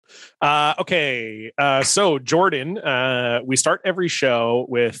Okay. So Jordan, we start every show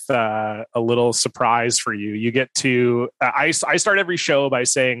with a little surprise for you. You get to, I start every show by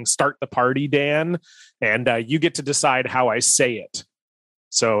saying, start the party, Dan. And you get to decide how I say it.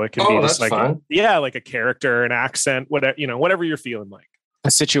 So it can be just like, fun. like a character, an accent, whatever you're feeling like.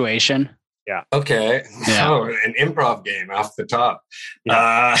 A situation. Yeah. Okay. Yeah. Oh, an improv game off the top.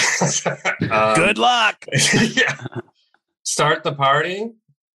 Yeah. Good luck. Yeah. Start the party.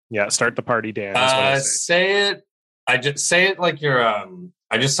 Yeah. Start the party, Dan. Is what I say. Say it. I just say it like you're.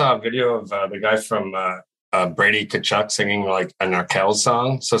 I just saw a video of the guy from Brady Kachuk singing like an Arkells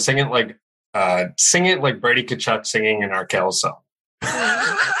song. So sing it like Brady Kachuk singing an Arkells song.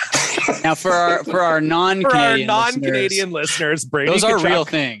 Now, for our non-Canadian listeners, Brady those are Kachuk, real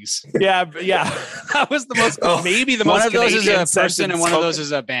things. Yeah. That was the most, maybe the most. One of those is Canadian a person, and one of those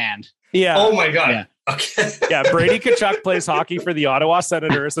is a band. Yeah. Oh my god. Yeah. Okay. Yeah, Brady Kachuk plays hockey for the Ottawa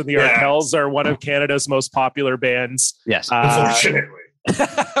Senators, and the Arkells are one of Canada's most popular bands. Yes, Unfortunately.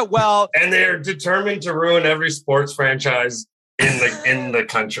 Well, and they're determined to ruin every sports franchise in the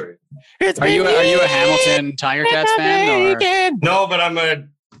country. Are you a Hamilton Tiger Cats fan? Or? No, but I'm a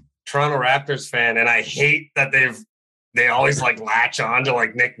Toronto Raptors fan, and I hate that they always like latch on to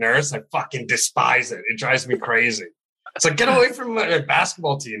like Nick Nurse. I fucking despise it. It drives me crazy. It's like, get away from my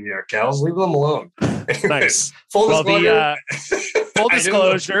basketball team, the Arkells. Leave them alone. Nice. Full disclosure. Full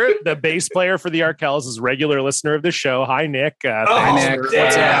disclosure, the bass player for the Arkells is a regular listener of the show. Hi, Nick. Hi, Nick.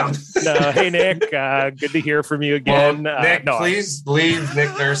 What's up? Hey, Nick. Good to hear from you again. Well, Nick, please leave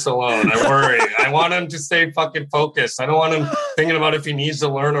Nick Nurse alone. I worry. I want him to stay fucking focused. I don't want him thinking about if he needs to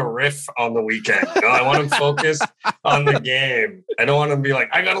learn a riff on the weekend. You know, I want him focused on the game. I don't want him to be like,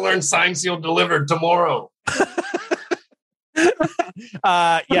 I got to learn Signed, Sealed, Delivered tomorrow.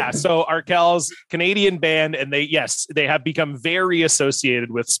 So Arkells, Canadian band, and they have become very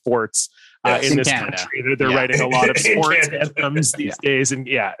associated with sports in this Canada. country. They're writing a lot of sports anthems these days, and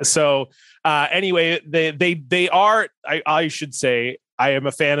so anyway, they are. I should say I am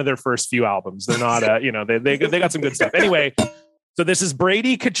a fan of their first few albums. They're not they got some good stuff. Anyway, so this is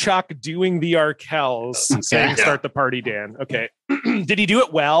Brady Kachuk doing the Arkells saying "Start the party, Dan." Okay. Did he do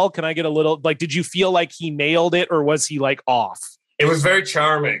it well? Can I get a little, did you feel like he nailed it, or was he like off? It was very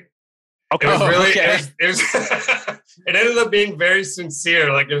charming. Okay. It was really, it was it ended up being very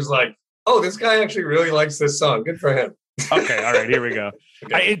sincere. Like, it was like, oh, this guy actually really likes this song. Good for him. Okay. All right, here we go.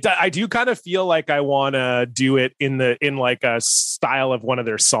 Okay. I do kind of feel like I want to do it in like a style of one of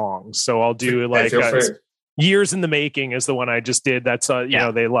their songs. So I'll do like Years in the Making is the one I just did. That's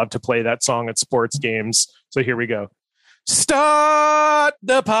they love to play that song at sports games. So here we go. Start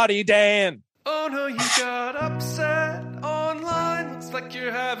the party, Dan. Oh no, you got upset online. Looks like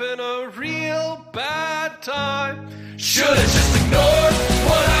you're having a real bad time. Should've just ignored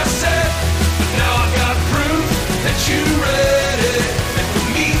what I said, but now I've got proof that you read it. And for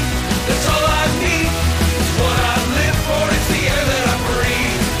me, that's all I need. It's what I live for, it's the air that I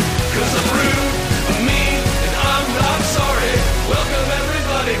breathe. 'Cause I'm rude, I'm mean, and I'm not sorry. Welcome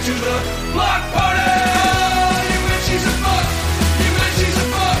everybody to the block party.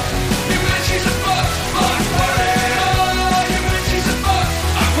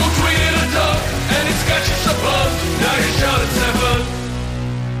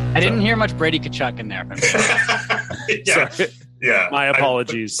 I didn't hear much Brady Kachuk in there. Yeah. My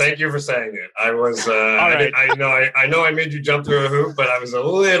apologies. Thank you for saying it. I was. Right. I know. I made you jump through a hoop, but I was a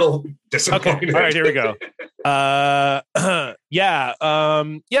little disappointed. Okay. All right. Here we go.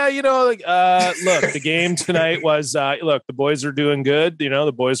 Look, the game tonight was. Look, the boys are doing good.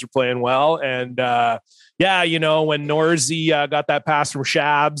 The boys are playing well, and when Norsey got that pass from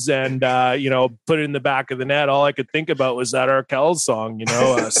Shabs and put it in the back of the net, all I could think about was that Arkells song.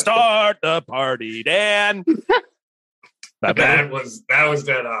 Start the party, Dan. That was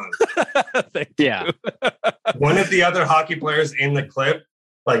dead on. Yeah. One of the other hockey players in the clip,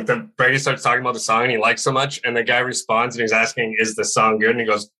 like Brady starts talking about the song and he likes so much, and the guy responds and he's asking, "Is the song good?" And he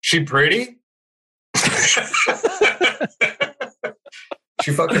goes, "She pretty?"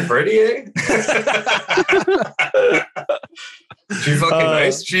 She fucking pretty, eh? She fucking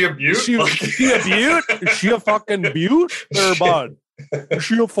nice. She a beaut. She a beaut. Is she a fucking beaut? Or bud? Is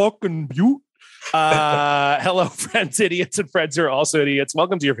she a fucking beaut? Hello, friends, idiots, and friends who are also idiots.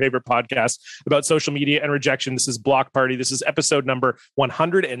 Welcome to your favorite podcast about social media and rejection. This is Block Party. This is episode number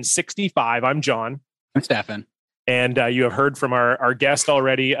 165. I'm John. I'm Stefan. And you have heard from our guest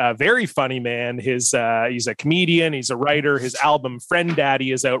already, a very funny man. He's a comedian. He's a writer. His album Friend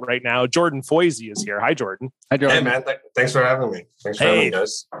Daddy is out right now. Jordan Foisey is here. Hi, Jordan. Hi, Jordan. Hey, man. Thanks for having me. Thanks for having me,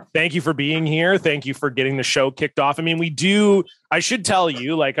 guys. Thank you for being here. Thank you for getting the show kicked off. I mean, I should tell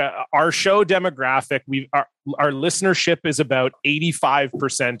you, like our show demographic, our listenership is about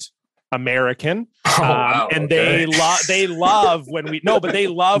 85% American. Wow, and okay. they love when we they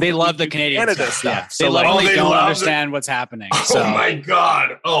love the Canadian Canada stuff. Yeah. So They like, literally they don't love understand what's happening. Oh So my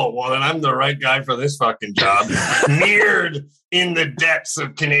God. Oh, well, then I'm the right guy for this fucking job. Mirrored in the depths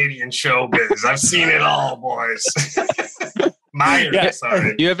of Canadian showbiz. I've seen it all, boys. Myers,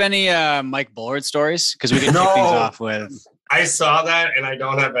 sorry. do you have any Mike Bullard stories? Because we can No. kick things off with. I saw that and I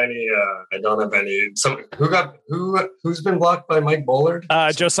don't have any. So who's been blocked by Mike Bullard?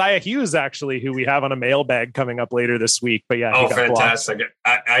 Josiah Hughes, actually, who we have on a mailbag coming up later this week. But yeah, he Oh, got blocked. fantastic.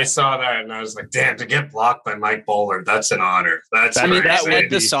 I saw that and I was like, damn, to get blocked by Mike Bullard, that's an honor. That's I mean, That crazy. with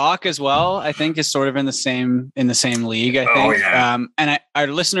the sock as well, I think is sort of in the same league. I think. Oh, yeah. And our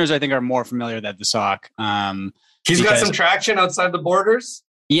listeners, I think, are more familiar with the sock. He's got because- some traction outside the borders.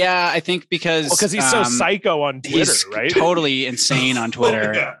 Yeah, I think because Because he's so psycho on Twitter, he's right? totally insane on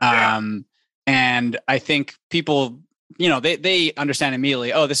Twitter. Yeah. And I think people, they understand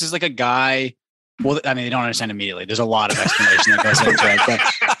immediately. Oh, this is like a guy. Well, I mean, they don't understand immediately. There's a lot of explanation that goes into it.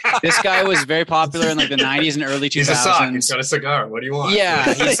 But this guy was very popular in like the 90s and early 2000s. He's a sock. He's got a cigar. What do you want?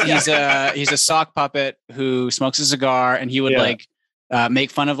 Yeah, he's a sock puppet who smokes a cigar, and he would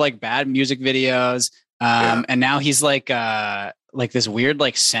make fun of like bad music videos. And now he's like this weird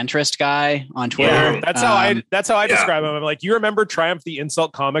like centrist guy on Twitter. Yeah, That's how I describe him. I'm like, you remember Triumph the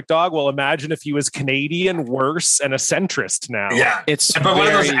Insult Comic Dog? Well, imagine if he was Canadian, worse, and a centrist now. Yeah. It's But one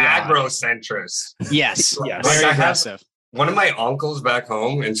of those very, aggro centrists. Yes, Yes. very Like, I have- aggressive. One of my uncles back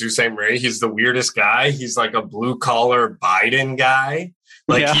home in Sault Ste. Marie, he's the weirdest guy. He's like a blue collar Biden guy.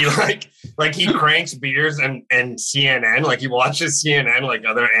 Like he cranks beers and CNN. Like he watches CNN like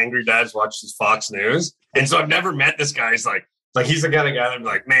other angry dads watch his Fox News. And so I've never met this guy. He's like he's the kind of guy that'd be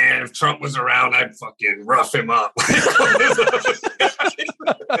like, man, if Trump was around, I'd fucking rough him up.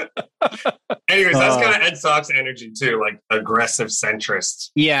 Anyways, that's kind of Ed Sock's energy too, like aggressive centrist.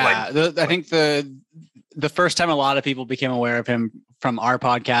 Yeah, I think the first time a lot of people became aware of him from our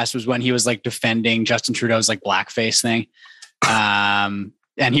podcast was when he was like defending Justin Trudeau's like blackface thing.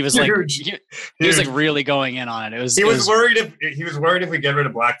 And he was like, he was like really going in on it. He was worried if we get rid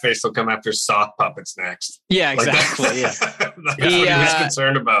of blackface, they'll come after sock puppets next. Yeah, Like exactly. that's Yeah. what he was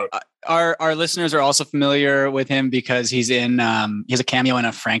concerned about. Our listeners are also familiar with him because he's he has a cameo in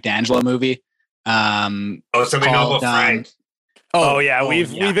a Frank D'Angelo movie. So they know about Frank. Oh yeah,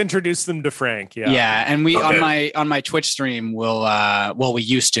 we've introduced them to Frank. Yeah, and we on my Twitch stream we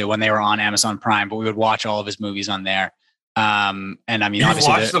used to when they were on Amazon Prime, but we would watch all of his movies on there. And I mean, you've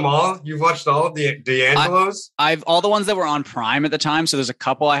watched them all. You've watched all of the D'Angelos. I've all the ones that were on Prime at the time. So there's a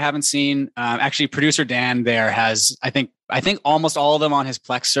couple I haven't seen. Actually, producer Dan there has I think almost all of them on his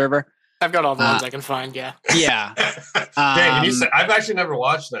Plex server. I've got all the ones I can find. Yeah. Yeah. Dan, I've actually never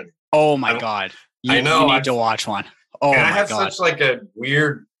watched any. Oh my god! You need to watch one. Oh and my I have god! such like a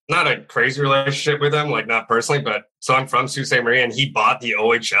weird, not a crazy relationship with him, like not personally, but so I'm from Sault Ste. Marie, and he bought the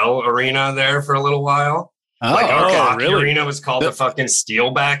OHL arena there for a a while. Like our hockey arena was called the fucking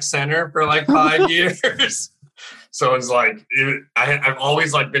Steelback Center for like 5 years. So it's like I've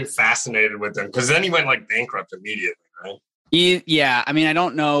always like been fascinated with him because then he went like bankrupt immediately, right? Yeah, I mean, I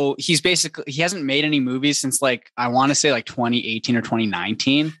don't know. He hasn't made any movies since like I want to say like 2018 or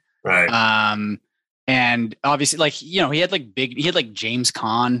 2019. Right. And obviously, like he had like James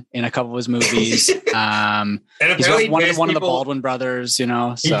Caan in a couple of his movies. And he's one of the Baldwin brothers. He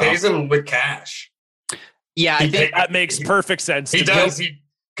pays them with cash. Yeah, I think that makes perfect sense. He does.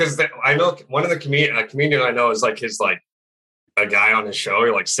 Because I know one of the comedian I know is like his like a guy on his show.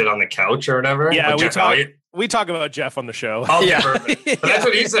 He like sit on the couch or whatever. Yeah, like we talk about Jeff on the show. Oh yeah, perfect. But that's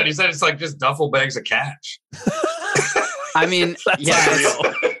what he said. He said it's like just duffel bags of cash. I mean,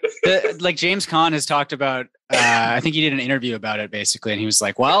 like James Caan has talked about. I think he did an interview about it basically, and he was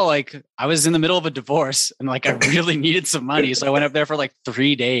like, "Well, like I was in the middle of a divorce, and like I really needed some money, so I went up there for like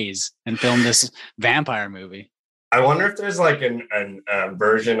 3 days and filmed this vampire movie." I wonder if there's like a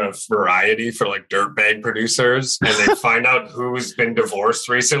version of Variety for like dirtbag producers, and they find out who's been divorced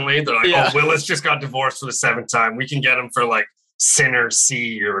recently. They're like, "Oh, Willis just got divorced for the 7th time. We can get him for like Sinner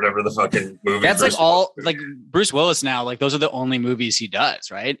C or whatever the fucking movie." That's like all like Bruce Willis now. Like those are the only movies he does.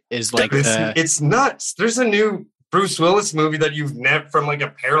 Right? Is like it's nuts. There's a new Bruce Willis movie that you've never from like a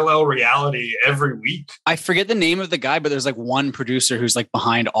parallel reality every week. I forget the name of the guy, but there's like one producer who's like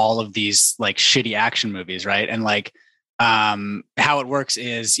behind all of these like shitty action movies, right? And like how it works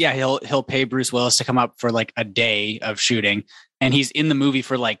is, yeah, he'll pay Bruce Willis to come up for like a day of shooting, and he's in the movie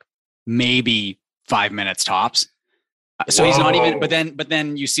for like maybe 5 minutes tops. So he's not even. But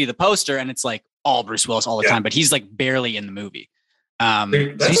then you see the poster, and it's like all Bruce Willis all the time, but he's like barely in the movie.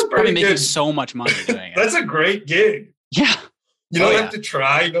 Dude, so he's probably making so much money doing it. That's a great gig. Yeah, you don't have to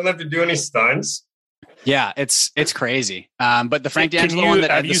try. You don't have to do any stunts. Yeah, it's crazy. But the Frank D'Angelo one that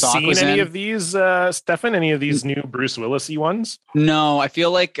have you Sock seen was any in, of these, Stefan? Any of these new Bruce Willis-y ones? No, I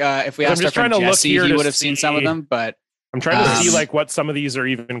feel like if we asked our friend Jesse, he would have seen some of them. But I'm trying to see like what some of these are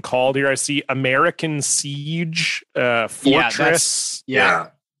even called here. I see American Siege, Fortress, yeah.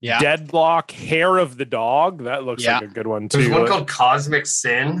 Deadlock, Hair of the Dog. That looks like a good one too. There's one called Cosmic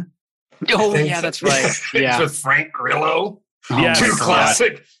Sin. Oh yeah, that's right. It's with Frank Grillo. Yeah, two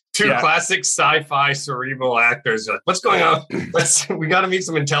classic sci-fi cerebral actors. Like, what's going on? We got to meet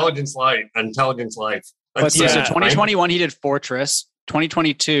some Intelligence Life. So 2021 he did Fortress.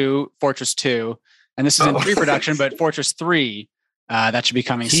 2022 Fortress 2, and this is in pre-production, but Fortress 3 that should be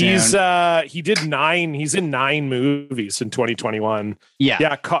coming soon. He did 9. He's in 9 movies in 2021.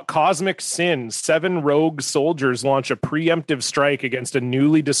 Yeah. Cosmic Sin. 7 rogue soldiers launch a preemptive strike against a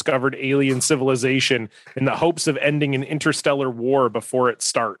newly discovered alien civilization in the hopes of ending an interstellar war before it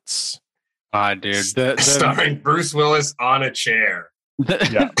starts. Dude. Starring Bruce Willis on a chair. Well,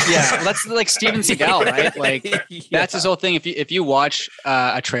 that's like Steven Seagal, right? Like that's his whole thing. If you watch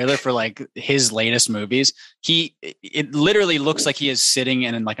a trailer for like his latest movies, it literally looks like he is sitting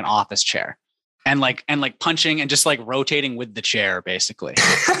in like an office chair and like punching and just like rotating with the chair, basically.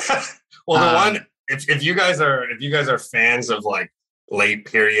 Well, the one if you guys are fans of like late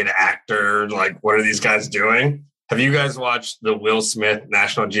period actor, like what are these guys doing? Have you guys watched the Will Smith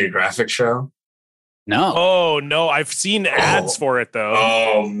National Geographic show? No. Oh no, I've seen ads for it though.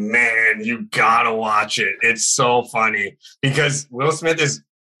 Oh man, you gotta watch it. It's so funny because Will Smith is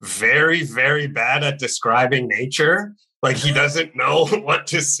very, very bad at describing nature. Like he doesn't know what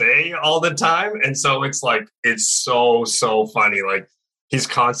to say all the time. And so it's so funny. Like he's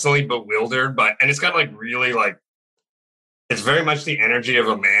constantly bewildered and it's got like really like, it's very much the energy of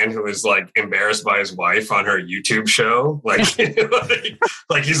a man who is like embarrassed by his wife on her YouTube show. Like,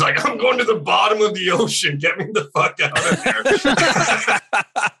 like he's like, I'm going to the bottom of the ocean. Get me the fuck out of there.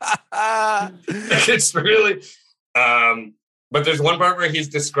 It's really, but there's one part where he's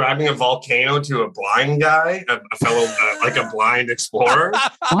describing a volcano to a blind guy, a fellow, like a blind explorer.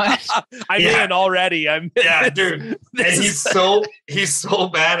 What? I'm in already. Yeah, dude. And he's so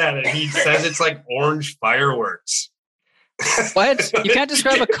bad at it. He says it's like orange fireworks. What? You can't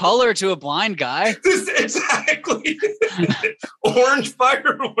describe a color to a blind guy. Exactly. Orange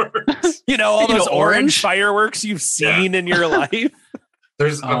fireworks. You know, all those orange fireworks you've seen in your life.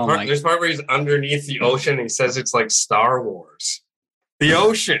 There's part where he's underneath the ocean and he says it's like Star Wars. The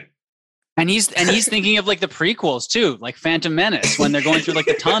ocean. And he's thinking of like the prequels too, like Phantom Menace when they're going through like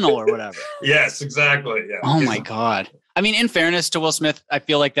the tunnel or whatever. Yes, exactly. Yeah. Oh my God. I mean, in fairness to Will Smith, I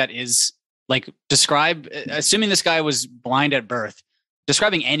feel like that is like assuming this guy was blind at birth,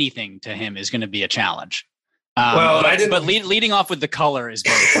 describing anything to him is going to be a challenge. But leading off with the color is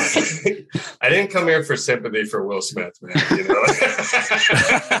very funny. I didn't come here for sympathy for Will Smith, man. You know?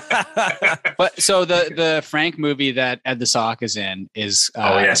 But so the Frank movie that Ed the Sock is in is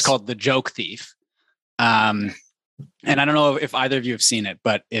it's called The Joke Thief. And I don't know if either of you have seen it,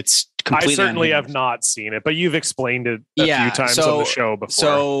 but it's completely. I certainly have not seen it, but you've explained it a few times on the show before.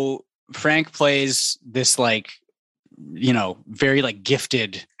 So Frank plays this like, very like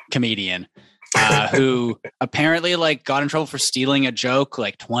gifted comedian who apparently like got in trouble for stealing a joke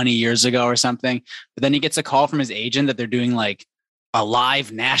like 20 years ago or something. But then he gets a call from his agent that they're doing like a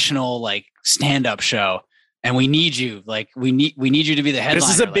live national like stand-up show. And we need you, like we need you to be the headliner.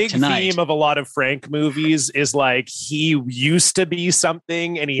 This is a big tonight. theme of a lot of Frank movies. Is like he used to be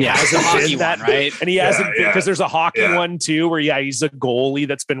something, and he hasn't been that, right? And he hasn't been, because there's a hockey one too, where he's a goalie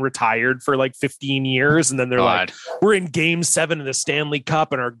that's been retired for like 15 years, and then they're like, "We're in Game 7 of the Stanley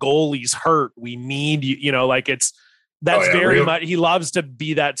Cup, and our goalie's hurt. We need you." You know, like that's very much. He loves to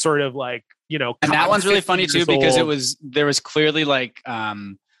be that sort of like And that one's really funny too because there was clearly like.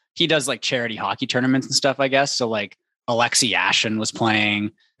 He does like charity hockey tournaments and stuff, I guess. So like Alexei Yashin was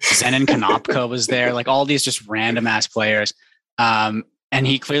playing, Zenon Konopka was there, like all these just random ass players. And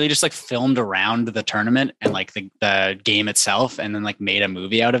he clearly just like filmed around the tournament and like the game itself and then like made a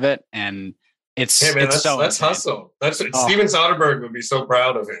movie out of it. And that's hustle. Steven Soderbergh would be so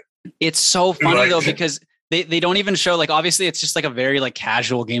proud of it. It's so funny though, because they don't even show, like, obviously it's just like a very like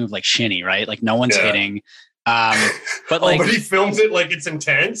casual game of like shinny, right? Like no one's hitting. But like, but he films it like it's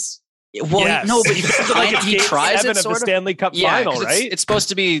intense. Well, Yes. no, but he tries it of the sort of. Stanley Cup Yeah, final, 'cause right? it's supposed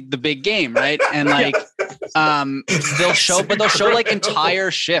to be the big game, right? And like, they'll show like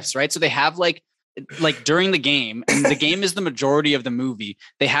entire shifts, right? So they have like during the game, and the game is the majority of the movie.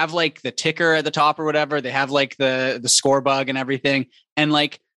 They have like the ticker at the top or whatever. They have like the score bug and everything, and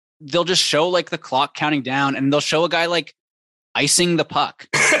like they'll just show like the clock counting down, and they'll show a guy like icing the puck,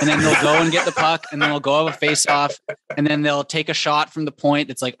 and then they'll go and get the puck, and then they'll go have a face off, and then they'll take a shot from the point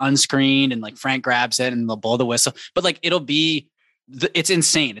that's like unscreened, and like Frank grabs it and they'll blow the whistle. But like it'll be it's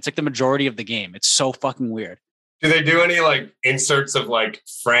insane. It's like the majority of the game. It's so fucking weird. Do they do any like inserts of like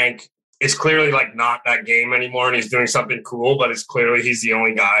Frank is clearly like not that game anymore and he's doing something cool, but it's clearly he's the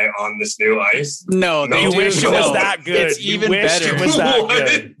only guy on this new ice? No, they You do. wish it was No. that good. It's You even wish better. it was that What?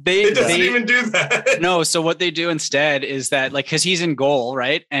 good. It doesn't even do that. No, so what they do instead is that, like, because he's in goal,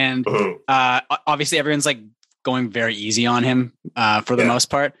 right? And obviously everyone's like going very easy on him for the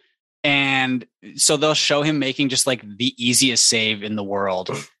most part. And so they'll show him making just like the easiest save in the world.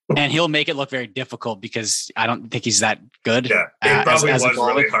 And he'll make it look very difficult because I don't think he's that good. Yeah, it probably as a was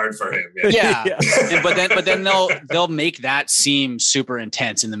goalie. really hard for him. Yeah. Yeah. But then they'll make that seem super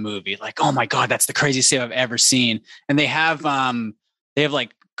intense in the movie. Like, oh my God, that's the craziest save I've ever seen. And they have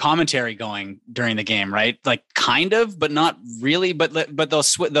like commentary going during the game, right? Like kind of, but not really. But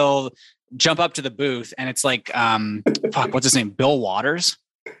they'll jump up to the booth and it's like what's his name? Bill Waters,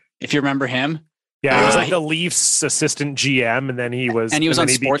 if you remember him. Yeah, he was like the Leafs assistant GM, and then he was on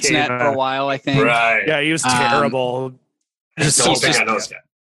Sportsnet for a while, I think. Right. Yeah, he was terrible. I don't think I know this guy.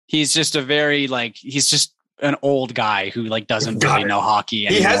 He's just a very he's just an old guy who like doesn't really know hockey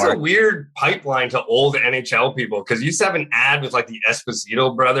anymore. He has a weird pipeline to old NHL people because he used to have an ad with like the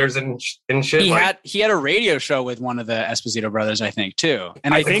Esposito brothers and shit. He had a radio show with one of the Esposito brothers, I think, too.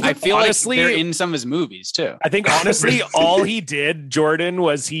 And I feel honestly, like they're in some of his movies too. I think honestly, all he did, Jordan,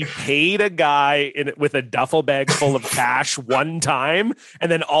 was he paid a guy with a duffel bag full of cash one time,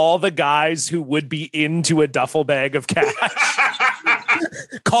 and then all the guys who would be into a duffel bag of cash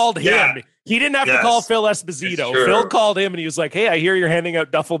called him. Yeah. He didn't have to call Phil Esposito. Phil called him and he was like, "Hey, I hear you're handing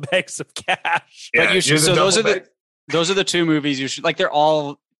out duffel bags of cash." Yeah, but you should. So those are the two movies you should like. They're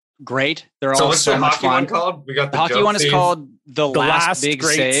all great. They're all what's so the much hockey fun. one called? We got the hockey one is called the last big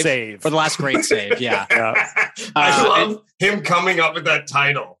great save, or the last great save. Yeah. I love him coming up with that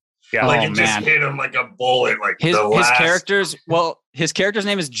title. Yeah, like it just hit him like a bullet. Like his character's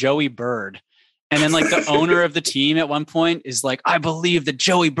name is Joey Bird. And then like the owner of the team at one point is like, I believe that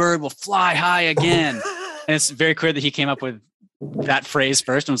Joey Bird will fly high again. And it's very clear that he came up with that phrase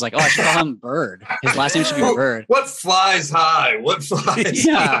first and was like, oh, I should call him Bird. His last name should be Bird. What flies high? What flies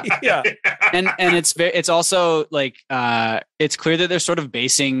high? Yeah. And it's also like it's clear that they're sort of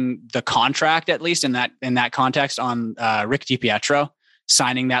basing the contract, at least in that context, on Rick DiPietro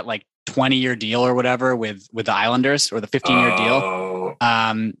signing that like 20-year deal or whatever with the Islanders, or the 15-year deal.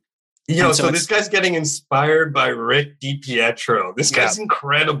 So this guy's getting inspired by Rick DiPietro. This guy's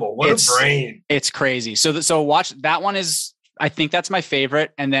incredible. What a brain. It's crazy. So watch that one. I think that's my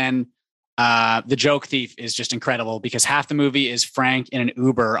favorite. And then The Joke Thief is just incredible because half the movie is Frank in an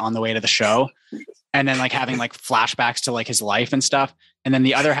Uber on the way to the show. And then like having like flashbacks to like his life and stuff. And then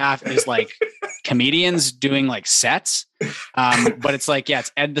the other half is like comedians doing like sets. But it's like,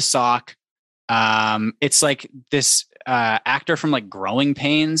 it's Ed the Sock. It's like this actor from like Growing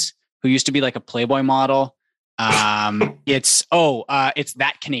Pains, who used to be like a Playboy model. It's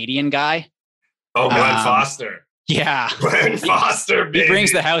that Canadian guy. Oh, Glenn Foster. Yeah. Glenn Foster, baby. He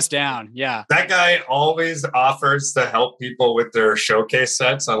brings the house down. Yeah. That guy always offers to help people with their showcase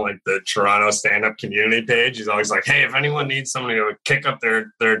sets on like the Toronto stand-up community page. He's always like, hey, if anyone needs somebody to kick up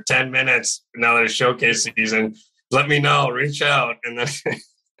their 10 minutes now that it's showcase season, let me know, reach out. And then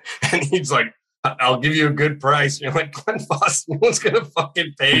and he's like, I'll give you a good price. And you're like, Glenn Foster, no one's going to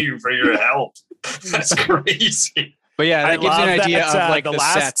fucking pay you for your help. That's crazy. But yeah, that gives you an idea of like the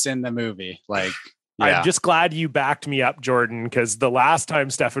sets in the movie. Like, yeah. I'm just glad you backed me up, Jordan, because the last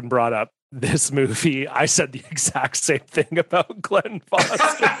time Stefan brought up this movie, I said the exact same thing about Glenn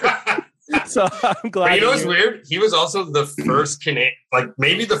Foster. So I'm glad. But you know what's weird? He was also the first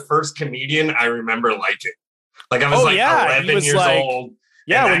maybe the first comedian I remember liking. Like I was 11 years old.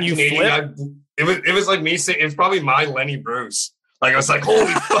 Yeah, when you flip. It was like me saying, it was probably my Lenny Bruce. Like I was like, holy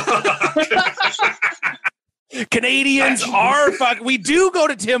fuck. Canadians are we do go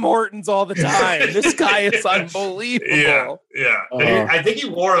to Tim Hortons all the time. This guy is unbelievable. Yeah. I think he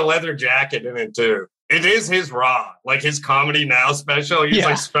wore a leather jacket in it too. It is his Raw, like his Comedy Now special. He's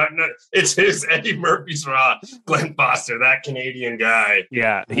like strutting it. It's his Eddie Murphy's Raw. Glenn Foster, that Canadian guy.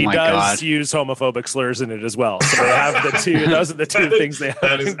 Yeah, he does use homophobic slurs in it as well. So they have the two. Those are the two things they have.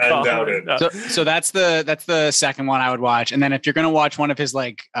 That is undoubted. So that's the second one I would watch. And then if you're gonna watch one of his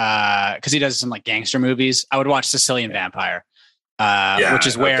like, because he does some like gangster movies, I would watch Sicilian Vampire, which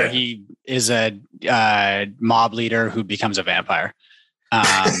is where he is a mob leader who becomes a vampire.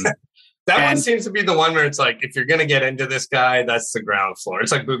 That one seems to be the one where it's like, if you're going to get into this guy, that's the ground floor.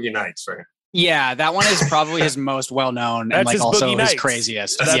 It's like Boogie Nights for him. Yeah, that one is probably his most well-known and like his also Boogie his Nights.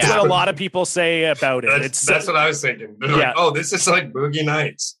 Craziest. That's what a lot of people say about it. That's what I was thinking. They're like, oh, this is like Boogie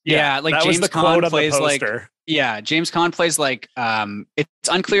Nights. Yeah, like that James was the Caan quote plays on the like, poster. James Caan plays like, it's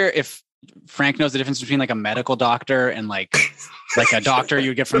unclear if Frank knows the difference between like a medical doctor and like a doctor you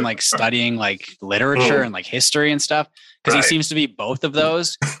would get from like studying like literature and like history and stuff. Because he seems to be both of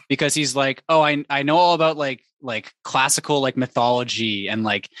those, because he's like, oh, I know all about like classical like mythology and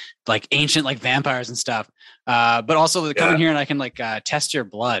like ancient like vampires and stuff. But also come in here and I can like test your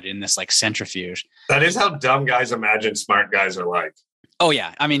blood in this like centrifuge. That is how dumb guys imagine smart guys are like. Oh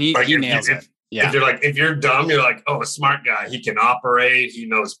yeah, I mean he nails it. Yeah. If you're dumb, you're like, oh, a smart guy. He can operate. He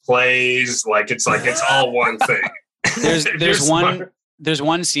knows plays. It's all one thing. There's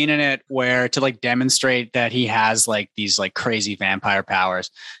one scene in it where to like demonstrate that he has like these like crazy vampire powers,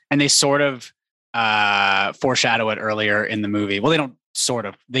 and they sort of foreshadow it earlier in the movie. Well, they don't sort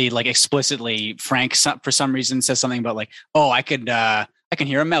of. They like explicitly. Frank for some reason says something about like, oh, I can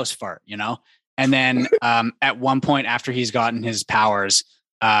hear a mouse fart, you know. And then at one point after he's gotten his powers,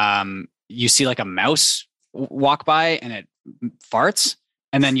 you see like a mouse walk by and it farts.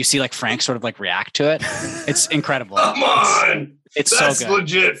 And then you see like Frank sort of like react to it. It's incredible. Come on. It's That's so good.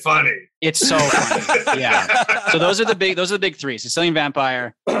 Legit funny. It's so funny. Yeah. So those are the big three: Sicilian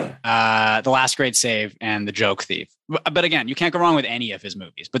Vampire, The Last Great Save, and The Joke Thief. But again, you can't go wrong with any of his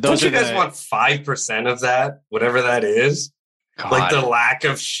movies. But those Don't you guys want 5% of that, whatever that is? God. Like the lack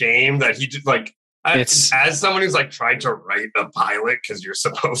of shame that he just like. As someone who's like tried to write a pilot because you're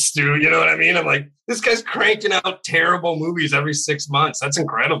supposed to, you know what I mean? I'm like, this guy's cranking out terrible movies every 6 months. That's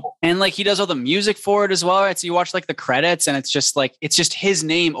incredible. And like he does all the music for it as well. Right? So you watch like the credits and it's just his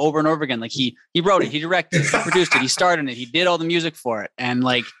name over and over again. Like he wrote it, he directed it, he produced it, he starred in it, he did all the music for it. And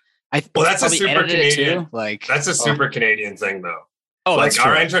like that's a super Canadian. Like that's a super Canadian thing though. Oh, like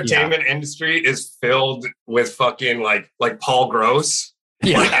our entertainment industry is filled with fucking like Paul Gross.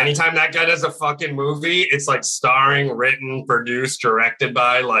 Yeah. Like anytime that guy does a fucking movie, it's like starring, written, produced, directed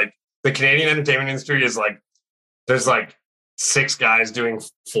by like the Canadian entertainment industry is like there's like 6 guys doing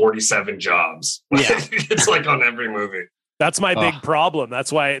 47 jobs. Yeah. It's like on every movie. That's my big problem.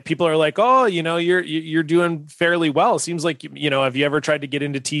 That's why people are like, oh, you know, you're doing fairly well. It seems like, you know, have you ever tried to get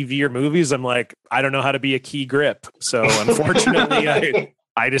into TV or movies? I'm like, I don't know how to be a key grip. So unfortunately,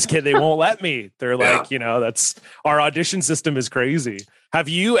 I just can't, they won't let me. They're like, you know, that's our audition system is crazy. Have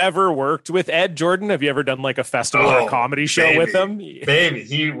you ever worked with Ed Jordan? Have you ever done like a festival or a comedy show with him?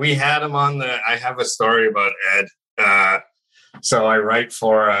 Baby, we had him on I have a story about Ed. So I write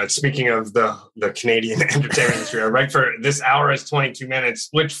for, speaking of the Canadian entertainment industry, I write for This Hour is 22 Minutes,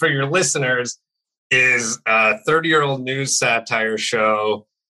 which for your listeners is a 30-year-old news satire show.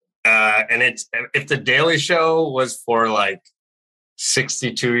 And it's, if the Daily Show was for like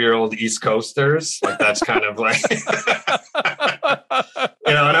 62-year-old East Coasters, like that's kind of like,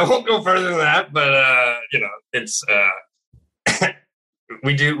 you know, and I won't go further than that, but, you know, it's,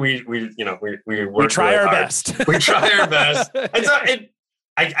 we try our best. We try our best.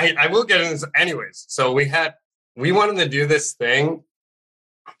 I will get into this anyways. So we wanted to do this thing.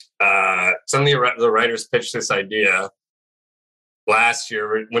 Some of the writers pitched this idea last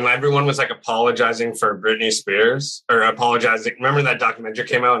year when everyone was like apologizing for Britney Spears or apologizing. Remember that documentary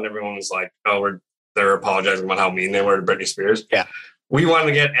came out and everyone was like, oh, they're apologizing about how mean they were to Britney Spears. Yeah. We wanted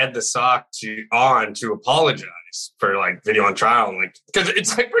to get Ed the Sock to apologize for like Video on Trial, and like, because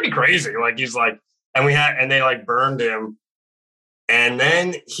it's like pretty crazy. Like he's like, and they like burned him, and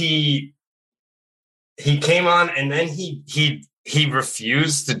then he came on, and then he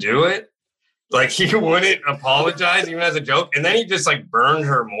refused to do it. Like he wouldn't apologize even as a joke, and then he just like burned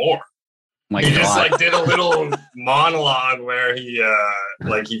her more. My he God. just like did a little monologue where he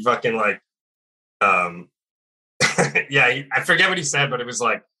fucking like yeah, I forget what he said, but it was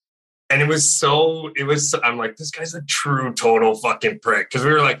like, and it was I'm like, this guy's a true total fucking prick. Cause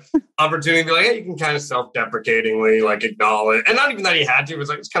we were like, opportunity to be like, hey, you can kind of self-deprecatingly like acknowledge, and not even that he had to, it was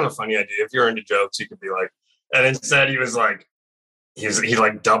like, it's kind of a funny idea. If you're into jokes, you could be like, and instead he was like, he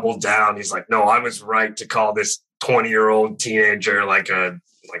like doubled down. He's like, no, I was right to call this 20-year-old teenager like a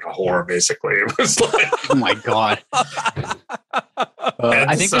like a whore. Basically, it was like, Oh my God.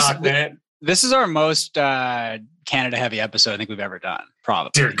 I think this is our most Canada heavy episode I think we've ever done.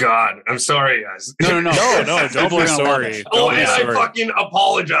 Probably. Dear God, I'm sorry, guys. No. No, don't People be are gonna love sorry. it. Oh, Don't be and I sorry. fucking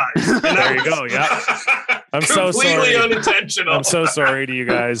apologize. And There you go, yeah. I'm so completely sorry. unintentional. I'm so sorry to you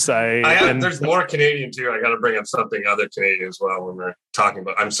guys. There's more Canadian too. I got to bring up something other Canadian as well when we're talking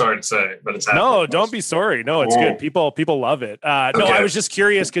about. I'm sorry to say, but it's happening. No, don't be sorry. No, it's good. People love it. No, Okay. I was just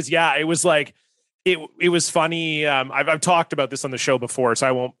curious because it was like it was funny. I've talked about this on the show before,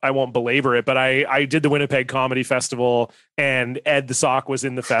 so I won't belabor it. But I did the Winnipeg Comedy Festival, and Ed the Sock was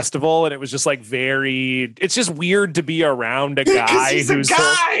in the festival, and it was just like it's just weird to be around a guy he's who's a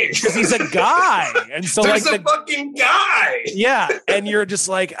guy. because he's a guy, and so There's like a fucking guy. yeah, and you're just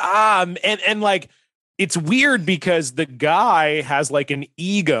like and like it's weird because the guy has like an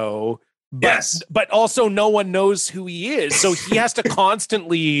ego, but also no one knows who he is, so he has to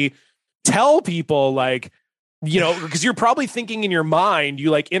constantly tell people like, because you're probably thinking in your mind, you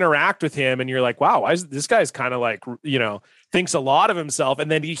like interact with him and you're like, wow, this guy's kind of like, thinks a lot of himself.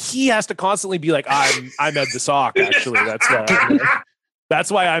 And then he has to constantly be like, I'm Ed the Sock. Actually,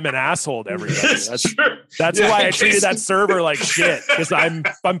 that's why I'm an asshole to everybody. That's why I treated that server like shit. Because I'm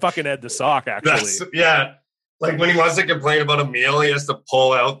fucking Ed the Sock, actually. Like when he wants to complain about a meal, he has to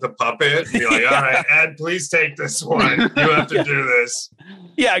pull out the puppet and be like, all right, Ed, please take this one. You have to do this.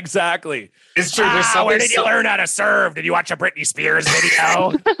 Yeah, exactly. It's true. Where did you learn how to serve? Did you watch a Britney Spears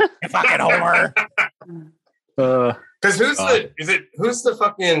video? You fucking whore. Because who's the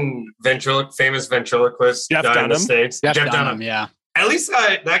fucking famous ventriloquist Jeff guy Dunham? in the States? Jeff Dunham, yeah. At least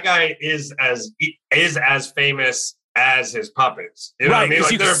that guy is as famous as his puppets. You know what I mean?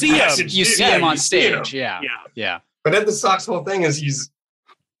 Like, you can see him. You see him on stage. Yeah. But Ed the Sock's whole thing is he's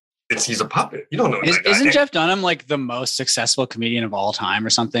a puppet. You don't know. Isn't Jeff Dunham like the most successful comedian of all time or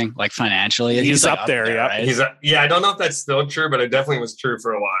something? Like financially, he's like up there. Yeah, right? I don't know if that's still true, but it definitely was true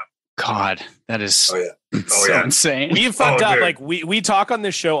for a while. God, that is so yeah. insane. We've fucked up. Dude. Like we talk on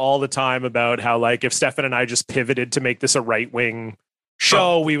this show all the time about how like if Stefan and I just pivoted to make this a right wing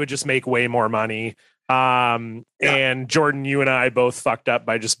show, we would just make way more money. And Jordan, you and I both fucked up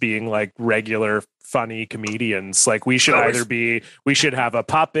by just being like regular funny comedians. Like we should we should have a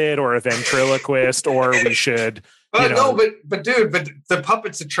puppet or a ventriloquist, or we should. But the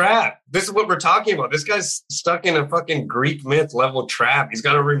puppet's a trap. This is what we're talking about. This guy's stuck in a fucking Greek myth level trap. He's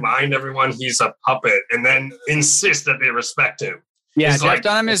got to remind everyone he's a puppet and then insist that they respect him. Yeah, Jeff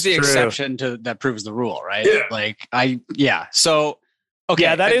Dunham is the true. exception to that proves the rule, right? Yeah. So okay.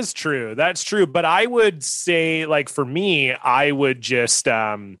 Yeah, that is true. That's true. But I would say, like, for me, I would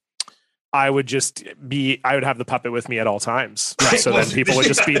have the puppet with me at all times. Right. So then people would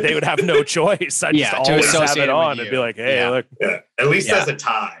they would have no choice. I just always have it on and be like, hey, look. Yeah. At least that's a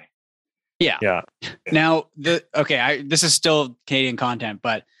tie. Yeah. Yeah. Now this is still Canadian content,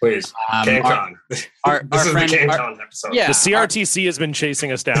 but please, CanCon. This is the CanCon episode. Yeah, the CRTC has been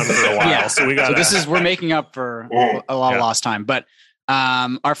chasing us down for a while. Yeah. So we got. We're making up for a lot of lost time, but.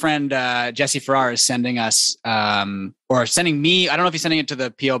 Our friend Jesse Farrar is sending us, or sending me. I don't know if he's sending it to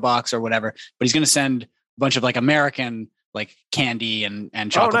the PO box or whatever, but he's going to send a bunch of like American like candy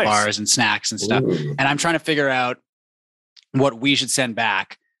and chocolate bars and snacks and stuff. Ooh. And I'm trying to figure out what we should send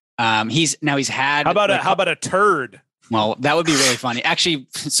back. He's had. How about a turd? Well, that would be really funny. Actually,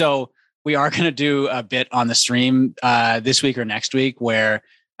 so we are going to do a bit on the stream this week or next week where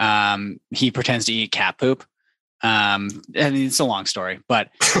he pretends to eat cat poop. And it's a long story, but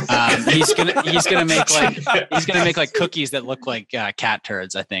he's gonna make like cookies that look like cat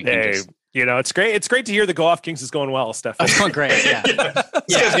turds, I think. Hey, it's great. It's great to hear the Go Off Kings is going well, Stefan. It's going great. Yeah.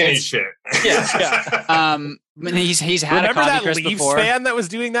 Shit. Yeah. He's had Remember a that Leafs Leafs before. fan that was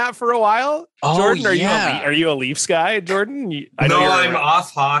doing that for a while? Oh, Jordan, yeah. are you a Leafs guy, Jordan? I'm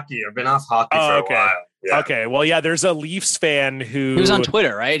off hockey. I've been off hockey for a while. Yeah. Okay. Well, yeah, there's a Leafs fan who he was on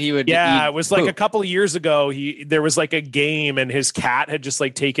Twitter, right? He would. Yeah, it was like poop. a couple of years ago. There was like a game and his cat had just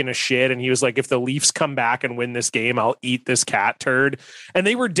like taken a shit, and he was like, if the Leafs come back and win this game, I'll eat this cat turd. And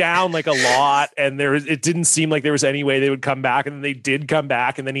they were down like a lot, and it didn't seem like there was any way they would come back, and then they did come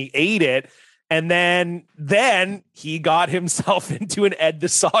back, and then he ate it. And then he got himself into an Ed the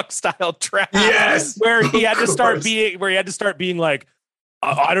Sock style trap, where he had to start being like,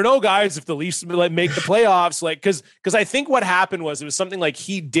 I don't know, guys, if the Leafs make the playoffs, like, because I think what happened was it was something like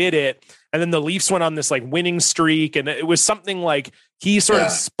he did it, and then the Leafs went on this like winning streak, and it was something like he sort of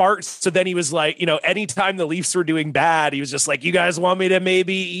sparked. So then he was like, anytime the Leafs were doing bad, he was just like, you guys want me to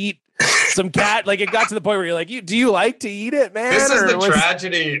maybe eat some cat? Like, it got to the point where you're like, do you like to eat it, man? This is the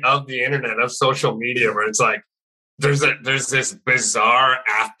tragedy of the internet, of social media, where it's like, there's this bizarre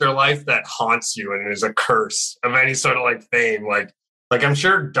afterlife that haunts you, and there's a curse of any sort of like fame. Like I'm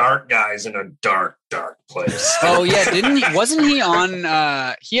sure Dark Guy's in a dark place. Oh yeah, wasn't he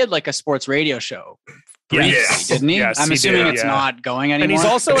on? He had like a sports radio show. Yes. Didn't he? Yes, I'm he assuming did, it's yeah. not going anymore. And he's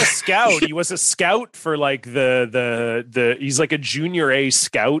also a scout. He was a scout for like the he's like a junior A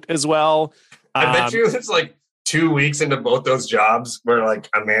scout as well. I bet you it's like 2 weeks into both those jobs where like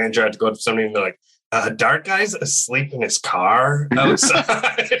a manager had to go up to somebody and they're like, Dark Guy's asleep in his car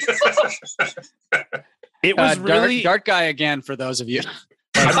outside. It was really Dark Guy again for those of you.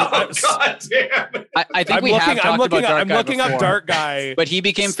 Oh, God damn. I think we have talked about Dark Guy I'm looking before, up Dark Guy. but he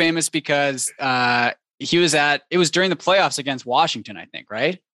became famous because it was during the playoffs against Washington, I think,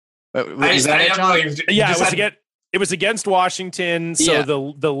 right? Is that it, John? Yeah, it was against Washington. So Yeah.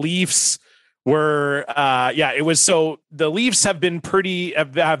 the Leafs were it was so the Leafs have been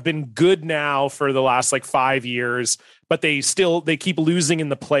have been good now for the last like 5 years, but they keep losing in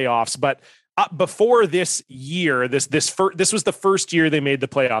the playoffs. But before this year, this was the first year they made the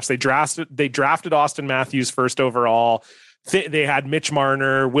playoffs. They drafted Austin Matthews first overall. They had Mitch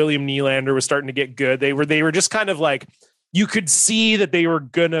Marner, William Nylander was starting to get good. They were just kind of like, you could see that they were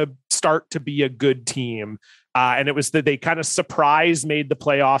gonna start to be a good team. And it was that they kind of made the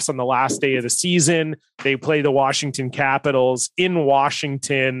playoffs on the last day of the season. They play the Washington Capitals in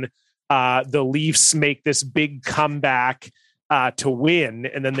Washington. The Leafs make this big comeback to win,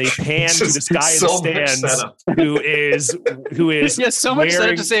 and then they pan to this guy in the stands who is Yeah, so much wearing,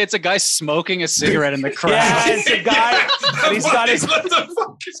 setup to say it's a guy smoking a cigarette in the crowd. yeah, it's a guy, and he's got his What the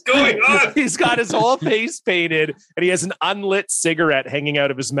fuck is going on? he's got his whole face painted, and he has an unlit cigarette hanging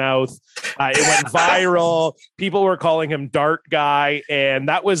out of his mouth. It went viral. People were calling him Dark Guy, and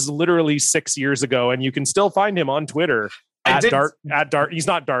that was literally 6 years ago. And you can still find him on Twitter at Dark. He's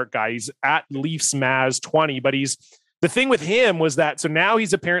not Dark Guy. He's at Leafs Maz 20. But the thing with him was that so now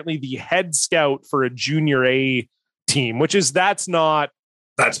he's apparently the head scout for a junior A team, that's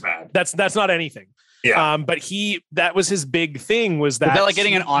bad. That's not anything. Yeah. But that was his big thing was that, Is that like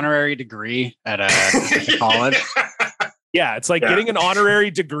getting an honorary degree at a college? Yeah, it's like getting an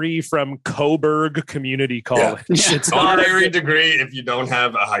honorary degree from Coburg Community College. Yeah. It's Honorary degree if you don't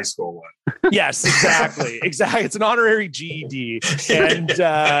have a high school one. Yes, exactly. It's an honorary GED. And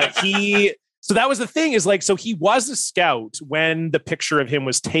so that was the thing is like, so he was a scout when the picture of him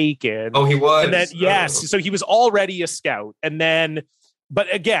was taken. Oh, he was? And then, yes. So he was already a scout. And then,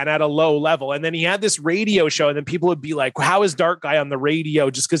 but again, at a low level. And then he had this radio show, and then people would be like, how is Dark Guy on the radio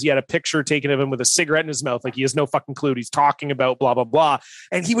just because he had a picture taken of him with a cigarette in his mouth? Like he has no fucking clue what he's talking about, blah, blah, blah.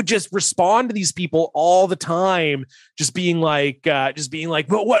 And he would just respond to these people all the time, just being like,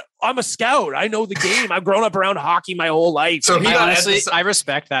 well, what? I'm a scout. I know the game. I've grown up around hockey my whole life. So I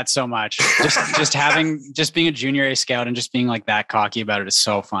respect that so much. Just being a junior A scout and just being like that cocky about it is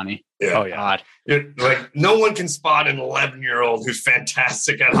so funny. Yeah. Oh yeah. God. Like no one can spot an 11-year-old who's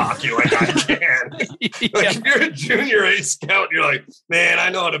fantastic at hockey like I can. Like if you're a junior A scout, you're like, man, I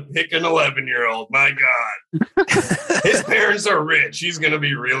know how to pick an 11-year-old. My God, his parents are rich. He's gonna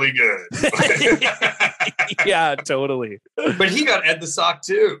be really good. Yeah, totally. But he got Ed the Sock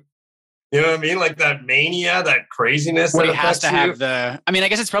too. You know what I mean? Like that mania, that craziness. Well, that he has to affects you. have I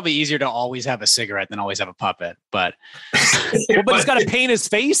guess it's probably easier to always have a cigarette than always have a puppet, but But he's got to paint his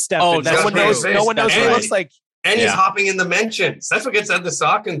face, Stefan. Oh, no one knows what he looks like. And he's Yeah. hopping in the mentions. That's what gets Ed the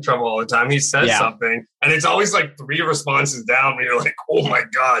Sock in trouble all the time. He says something, and it's always like 3 responses down where you're like, oh my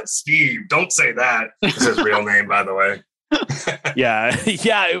God, Steve, don't say that. It's his real name, by the way. Yeah.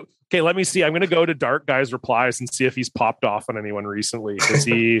 Okay, let me see. I'm going to go to Dark Guy's replies and see if he's popped off on anyone recently, because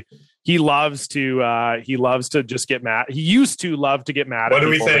he loves to just get mad. He used to love to get mad. What at do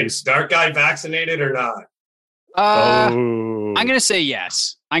we people. think? Dark Guy vaccinated or not? Oh, I'm gonna say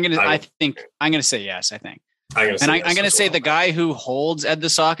yes. I'm gonna say yes. I think. I'm gonna say the guy who holds Ed the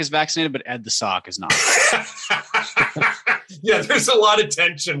Sock is vaccinated, but Ed the Sock is not. Yeah, there's a lot of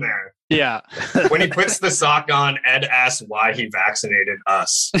tension there. Yeah. When he puts the sock on, Ed asks why he vaccinated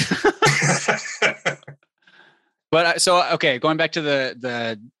us. But okay, going back to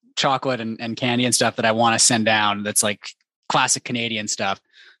the chocolate and candy and stuff that I want to send down, that's like classic Canadian stuff.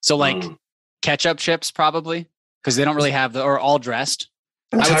 So like ketchup chips probably, because they don't really have or all dressed.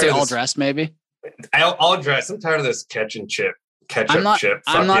 I would say all dressed maybe. All dressed. I'm tired of this ketchup chip. I'm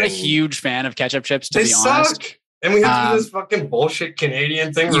not a huge fan of ketchup chips, to be honest. Suck. And we have to do this fucking bullshit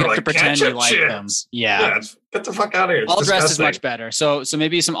Canadian thing. You We're have like, to pretend you like chips. them. Yeah. Get the fuck out of here. It's all dressed disgusting. is much better. So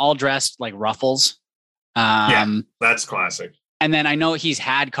maybe some all dressed like Ruffles. That's classic. And then I know he's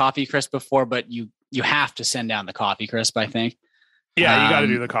had Coffee Crisp before, but you have to send down the Coffee Crisp, I think. Yeah, you got to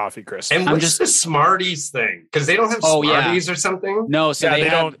do the coffee crisp. And what's the Smarties thing? Because they don't have Smarties or something. No, so they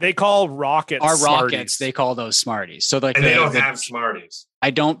don't. They call rockets our Smarties. rockets. They call those Smarties. So like, and they don't have Smarties.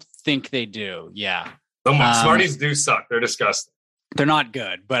 I don't think they do. Yeah, the Smarties do suck. They're disgusting. They're not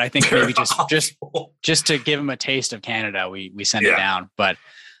good, but I think maybe just to give them a taste of Canada, we send it down. But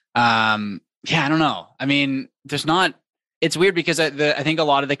I don't know. I mean, there's not. It's weird because I think a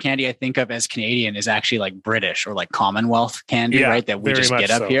lot of the candy I think of as Canadian is actually like British or like Commonwealth candy, right? That we just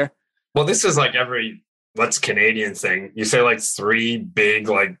get up here. Well, this is like every what's Canadian thing. You say like 3 big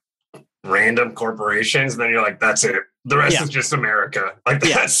like random corporations, and then you're like, that's it. The rest is just America. Like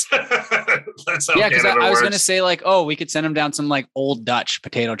that's that's how because Canada I was works. going to say like, oh, we could send them down some like old Dutch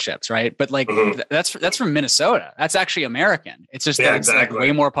potato chips, right? But like that's from Minnesota. That's actually American. It's just that it's like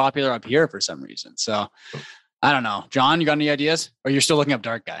way more popular up here for some reason. So I don't know. John, you got any ideas? Or you're still looking up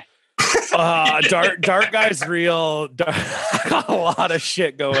Dark Guy? Dark Guy's real. Got a lot of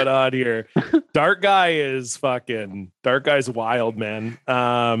shit going on here. Dark Guy's wild, man.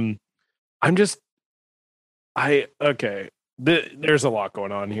 There's a lot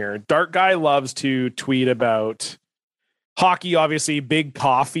going on here. Dark Guy loves to tweet about hockey, obviously. Big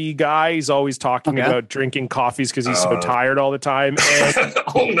coffee guy. He's always talking about drinking coffees because he's so tired all the time. And,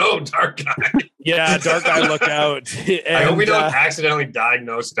 oh no, Dark Guy. Yeah, Dark Guy, look out. And, I hope we don't accidentally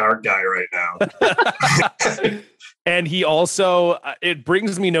diagnose Dark Guy right now. And he also, it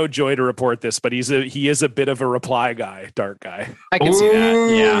brings me no joy to report this, but he is a bit of a reply guy, Dark Guy. I can see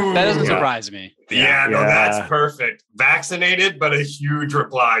that. Yeah, that doesn't surprise me. Yeah, no, that's perfect. Vaccinated, but a huge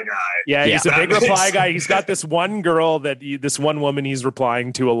reply guy. Yeah, he's a big reply guy. He's got this one girl this one woman he's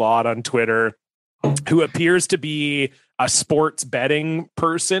replying to a lot on Twitter who appears to be a sports betting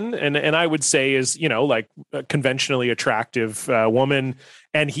person. And I would say is, like a conventionally attractive woman.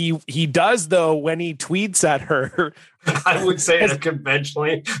 And he does, though, when he tweets at her. I would say a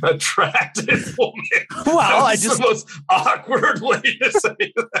conventionally attractive woman. Well, the most awkward way to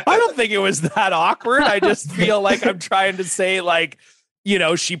say that. I don't think it was that awkward. I just feel like I'm trying to say, like,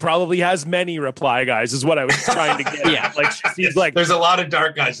 she probably has many reply guys is what I was trying to get. Yeah. Like she's like, there's a lot of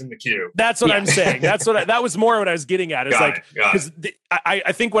dark guys in the queue. That's what I'm saying. That was more what I was getting at. Is because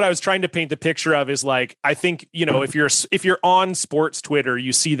I think what I was trying to paint the picture of is like, I think, if you're on sports Twitter,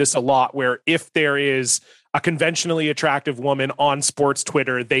 you see this a lot where if there is a conventionally attractive woman on sports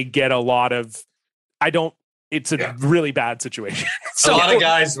Twitter, they get a lot of, it's a really bad situation. So, a lot of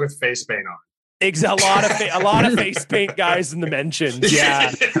guys with face paint on. A lot of face paint guys in the mentions.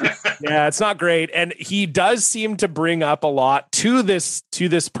 Yeah. Yeah, it's not great. And he does seem to bring up a lot to this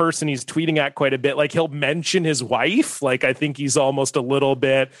person he's tweeting at quite a bit. Like he'll mention his wife. Like I think he's almost a little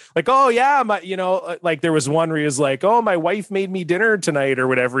bit like, oh yeah, like there was one where he was like, oh, my wife made me dinner tonight or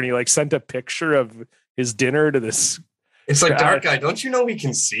whatever. And he like sent a picture of his dinner to this. It's like, Dark Guy, don't you know we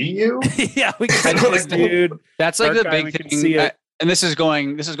can see you? Yeah, we can see this dude. That's like the big thing. And this is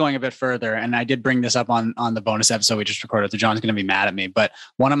going a bit further. And I did bring this up on the bonus episode we just recorded. So John's going to be mad at me. But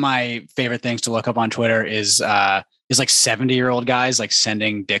one of my favorite things to look up on Twitter is like 70-year-old guys like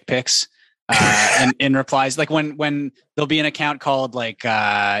sending dick pics in replies. Like when there'll be an account called like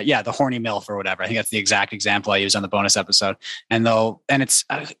the Horny MILF or whatever. I think that's the exact example I used on the bonus episode. And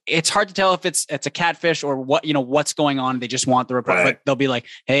it's hard to tell if it's a catfish or what's going on. They just want the reply. Right. But they'll be like,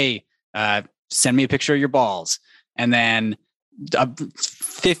 hey, send me a picture of your balls, and then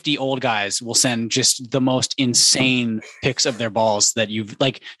 50 old guys will send just the most insane pics of their balls that you've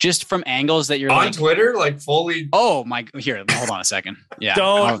like just from angles that you're on Twitter, like fully. Oh my! Here, hold on a second. Yeah,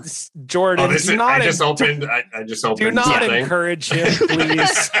 Jordan. I just opened. Do not encourage him,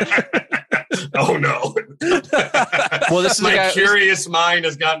 please. Oh no! Well, this is my curious mind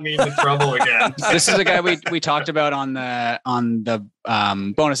has gotten me into trouble again. This is a guy we talked about on the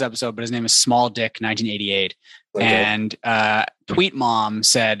bonus episode, but his name is Small Dick 1988. Okay. And Tweet Mom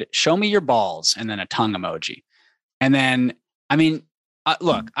said, "Show me your balls," and then a tongue emoji. And then, I mean,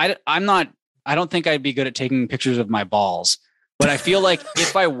 look, I don't think I'd be good at taking pictures of my balls, but I feel like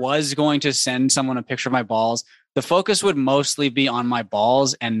if I was going to send someone a picture of my balls, the focus would mostly be on my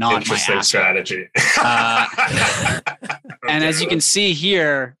balls and not my ass. Strategy. And as you can see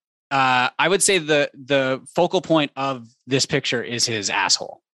here, I would say the focal point of this picture is his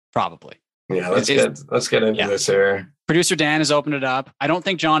asshole, probably. Yeah, let's get into this here. Producer Dan has opened it up. I don't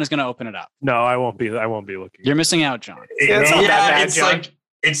think John is going to open it up. No, I won't be looking. You're missing out, John. You're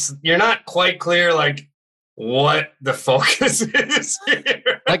not quite clear like what the focus is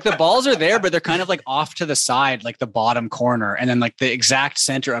here. Like the balls are there, but they're kind of like off to the side, like the bottom corner, and then like the exact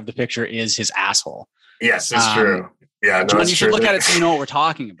center of the picture is his asshole. Yes, it's true. Yeah, no, John, you should look at it so you know what we're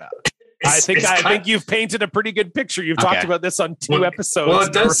talking about. I think you've painted a pretty good picture. You've talked about this on 2 episodes. Well,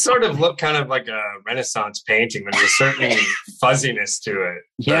 it does sort of look kind of like a Renaissance painting. There's a certain fuzziness to it.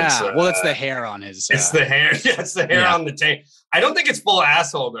 Yeah. Well, it's the hair on his. It's the hair. Yeah, it's the hair on the taint. I don't think it's full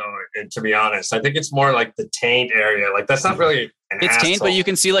asshole though. To be honest, I think it's more like the taint area. Like that's not really it's taint, but you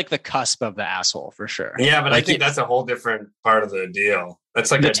can see like the cusp of the asshole for sure. Yeah, but like, I think that's a whole different part of the deal. That's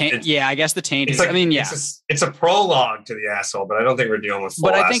like the taint. Yeah, I guess the taint is. Like, I mean, yeah, it's a prologue to the asshole, but I don't think we're dealing with full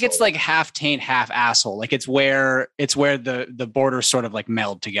But I asshole. think it's like half taint, half asshole. Like it's where the borders sort of like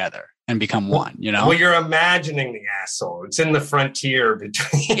meld together and become one. You know. Well, you're imagining the asshole. It's in the frontier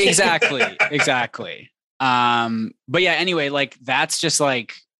between. Exactly. But yeah, anyway, like that's just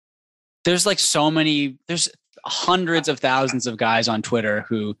like there's hundreds of thousands of guys on Twitter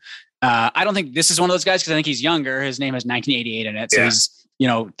who I don't think this is one of those guys because I think he's younger. His name has 1988 in it. So he's,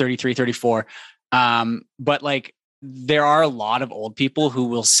 33, 34. But like there are a lot of old people who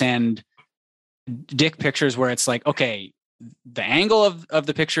will send dick pictures where it's like, okay, the angle of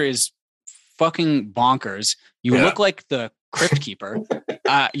the picture is fucking bonkers. You look like the crypt keeper.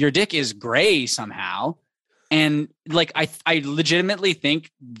 Your dick is gray somehow. And like, I legitimately think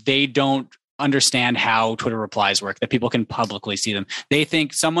they don't understand how Twitter replies work, that people can publicly see them. They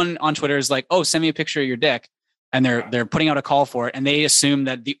think someone on Twitter is like, oh, send me a picture of your dick. And they're putting out a call for it. And they assume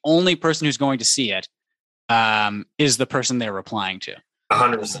that the only person who's going to see it is the person they're replying to.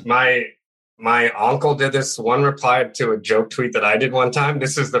 100%. My uncle did this one reply to a joke tweet that I did one time.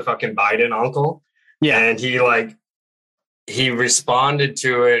 This is the fucking Biden uncle. Yeah. And he responded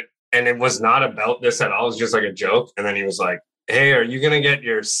to it. And it was not about this at all. It was just like a joke. And then he was like, hey, are you going to get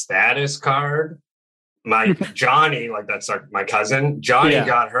your status card? My Johnny, like that's my cousin, Johnny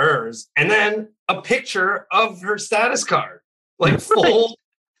got hers. And then a picture of her status card, like full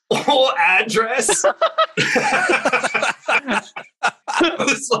address. I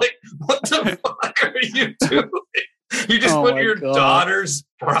was like, what the fuck are you doing? You just put your daughter's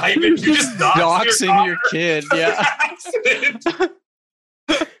private, you just doxing your kid. Yeah.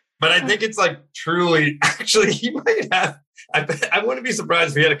 But I think it's like truly, actually, he might have. I wouldn't be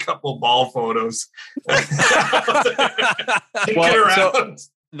surprised if he had a couple ball photos. So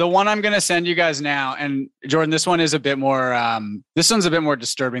the one I'm going to send you guys now, and Jordan, this one is a bit more. This one's a bit more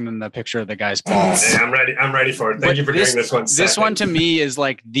disturbing than the picture of the guy's balls. Yeah, I'm ready for it. Thank you for doing this one. This one to me is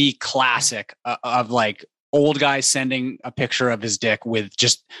like the classic of like old guy sending a picture of his dick with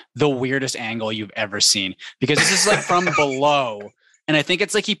just the weirdest angle you've ever seen, because this is like from below. And I think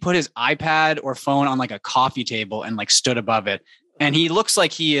it's like he put his iPad or phone on like a coffee table and like stood above it. And he looks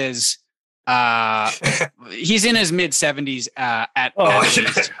like he is, he's in his mid 70s at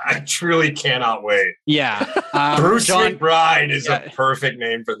least. I truly cannot wait. Yeah. Bruce McBride is a perfect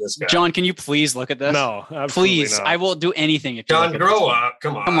name for this guy. John, can you please look at this? No, please. Not. I will do anything. If John, grow up.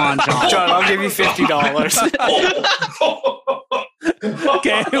 Come on. Come on, John. John, I'll give you $50.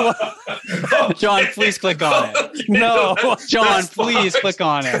 Okay. John, please click on it. No, John, please click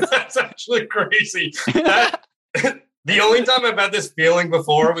on it. That's actually crazy. The only time I've had this feeling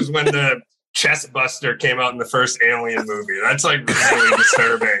before was when the Chest Buster came out in the first Alien movie. That's like really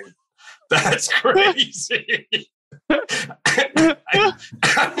disturbing. That's crazy.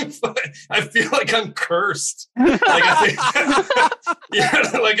 I feel like I'm cursed. Like I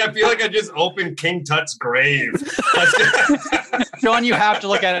feel like I just opened King Tut's grave. John, you have to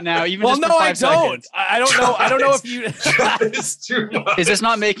look at it now. Even well, just no, for 5 I don't. seconds. I don't know. I don't know if you. Is too much. Is this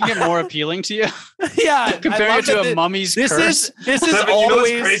not making it more appealing to you? Yeah, comparing it to a mummy's curse. This is But always. you know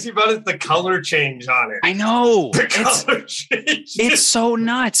what's crazy about it? The color change on it. I know. The color change. It's so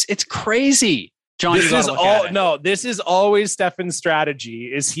nuts. It's crazy. John, This is this is always Stefan's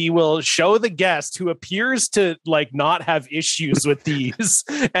strategy. Is he will show the guest who appears to like not have issues with these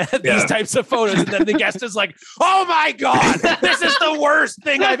these types of photos, and then the guest is like, "Oh my god, this is the worst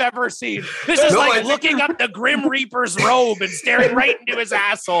thing I've ever seen. This is looking up the Grim Reaper's robe and staring right into his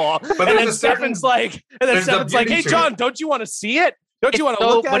asshole." But and then Stefan's like, "Hey John, don't you want to see it? Don't you want to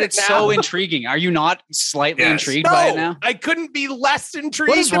look at it?" But it's now? so intriguing. Are you not slightly intrigued by it now? I couldn't be less intrigued.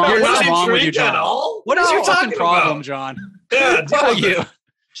 What is wrong? You're What's not wrong with you, intrigued at John? all? What is your fucking talking problem, about? John? Yeah, Who are you?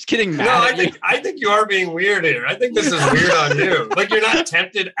 Just kidding, man. No, I think you are being weird here. I think this is weird on you. Like you're not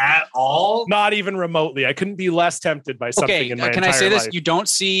tempted at all. Not even remotely. I couldn't be less tempted by something in my entire can I say this? life. You don't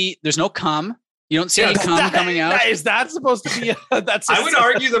see. There's no cum. You don't see any cum coming out. Is that supposed to be? I would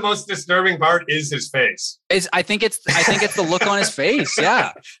argue the most disturbing part is his face. I think it's the look on his face.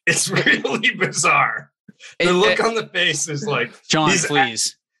 Yeah, it's really bizarre. The look on the face is like, John,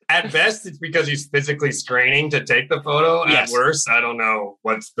 please. At best, it's because he's physically straining to take the photo. At worst, I don't know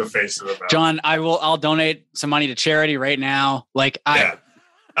what's the face is about. John, I'll donate some money to charity right now. Like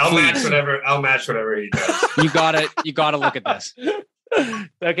I'll match whatever he does. You gotta look at this.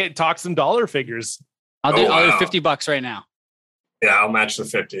 Okay, talk some dollar figures. I'll do wow. $50 right now. Yeah, I'll match the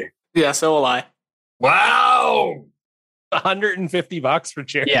 50. Yeah, so will I. Wow. $150 for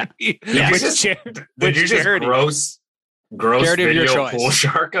charity. Yeah. Did you just gross charity of your video choice. pool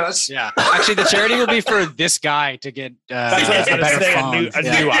shark us? Yeah. Actually, the charity will be for this guy to get That's what I was a gonna better say, phone. a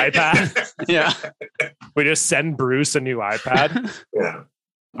new iPad. Yeah. We just send Bruce a new iPad. Yeah.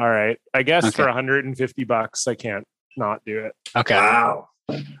 All right. I guess Okay. for $150, I can't not do it. Okay. Wow.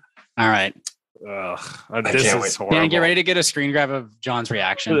 All right. Ugh, I this can't is wait. horrible. Dan, get ready to get a screen grab of John's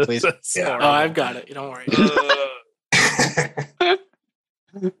reaction, please. This is Yeah. horrible. Oh, I've got it. You don't worry.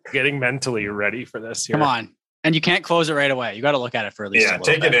 Getting mentally ready for this here. Come on. And you can't close it right away. You got to look at it for at least Yeah, a little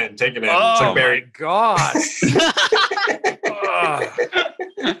take bit. it in. Take it in. Oh it's like my Barry. god.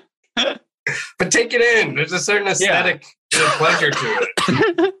 Ugh. But take it in. There's a certain aesthetic pleasure to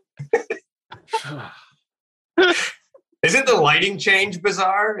it. Isn't the lighting change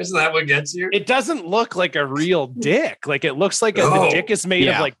bizarre? Isn't that what gets you? It doesn't look like a real dick. Like it looks like the No. dick is made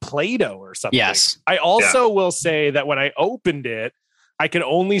of Yeah. like Play-Doh or something. Yes. I also will say that when I opened it, I could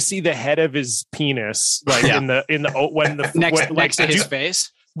only see the head of his penis, like Yeah. in the when the Next to his due-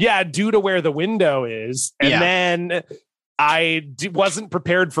 face. yeah, due to where the window is, and Yeah. then I wasn't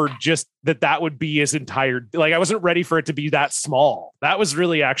prepared for just that would be his entire. Like I wasn't ready for it to be that small. That was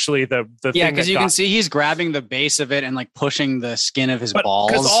really actually the Yeah, thing because that you got- can see he's grabbing the base of it and like pushing the skin of his But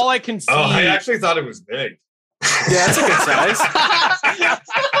balls. because all I can see. Oh, I actually thought it was big. Yeah, that's a good size.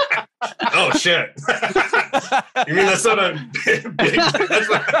 Oh shit! You mean that's not a big? That's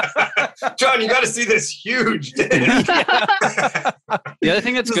what, John, you got to see this huge dick. The other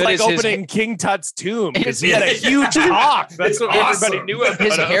thing that's This is good like is opening King Tut's tomb because he had a Yeah. huge cock. That's what Awesome. everybody knew about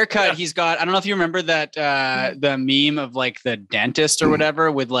his him. haircut. He's got. I don't know if you remember that the meme of like the dentist or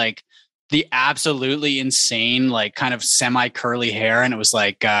whatever with like the absolutely insane like kind of semi curly hair, and it was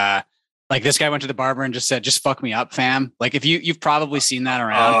like this guy went to the barber and just said, "Just fuck me up, fam." Like if you've probably seen that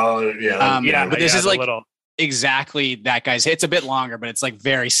around. Oh yeah. Yeah, but this is the like little. exactly that guy's. It's a bit longer, but it's like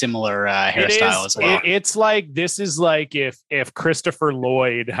very similar hairstyle as well. It's like this is like if Christopher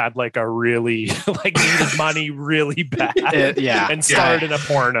Lloyd had like a really like needed money really bad Yeah. and starred in a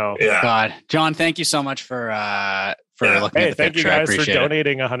porno. Yeah. God, John, thank you so much for looking Hey, at the thank you picture. I guys for appreciate it.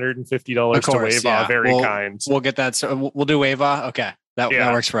 donating $150 Of to course, Wava. yeah. Very We'll- kind. We'll get that. So we'll do Wava. Okay, that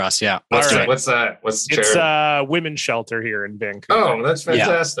Yeah. works for us. Yeah. What's, All that? right. What's that? What's the It's charity? women's shelter here in Vancouver. Oh, that's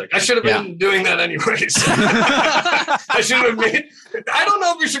fantastic. I should have been doing that anyways. I should have made. I don't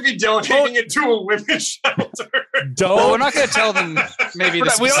know if we should be donating it to a women's shelter. Don't Well, we're not going to tell them maybe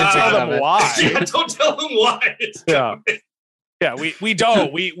the we don't specifics tell of them it. why. Yeah, don't tell them why. Yeah. Yeah, we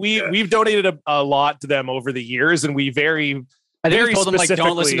don't. We've donated a lot to them over the years, and we very I think very we told them like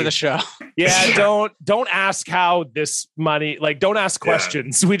don't listen to specifically- the show. don't ask how this money, like don't ask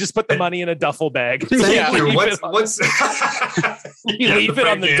questions. We just put the money in a duffel bag. Thank Yeah. you. Leave What's it on- what's you leave it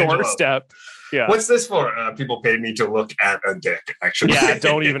on the Frank Angelo. doorstep. Yeah. What's this for? People paid me to look at a dick. Actually, Yeah,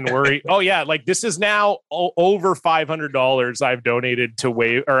 don't even worry. Oh yeah, like this is now over $500 I've donated to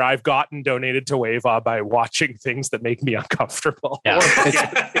Wave, or I've gotten donated to Wava by watching things that make me uncomfortable. Yeah,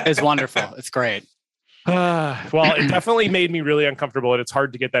 it's wonderful. It's great. Well, it definitely made me really uncomfortable, and it's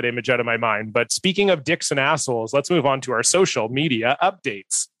hard to get that image out of my mind. But speaking of dicks and assholes, let's move on to our social media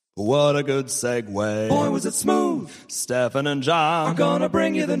updates. What a good segue. Boy, was it smooth. Stefan and John are gonna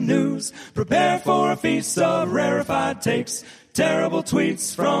bring you the news. Prepare for a feast of rarefied takes. Terrible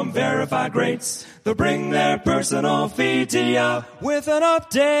tweets from verified greats. They'll bring their personal feed to you with an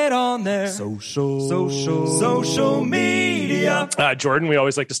update on their social media. Jordan, we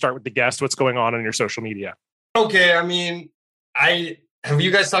always like to start with the guest. What's going on your social media? Okay, I mean, have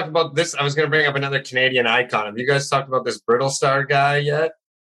you guys talked about this? I was going to bring up another Canadian icon. Have you guys talked about this Brittlestar guy yet?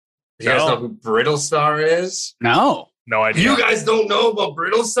 You guys No. know who Brittlestar is? No. No idea. You guys don't know about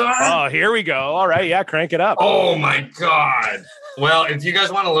Brittlestar? Oh, here we go. All right, yeah, crank it up. Oh my God. Well, if you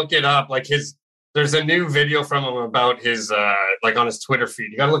guys want to look it up, like there's a new video from him about his, like on his Twitter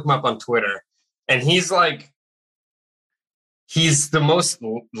feed. You got to look him up on Twitter. And he's the most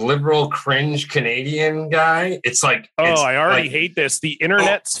liberal, cringe Canadian guy. It's like, I already like, hate this. The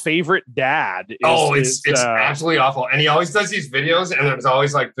internet's favorite dad. It's absolutely awful. And he always does these videos, and there's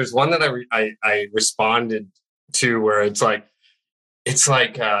always like, there's one that I responded to where it's like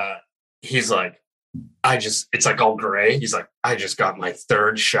he's like, it's like all gray. He's like, I just got my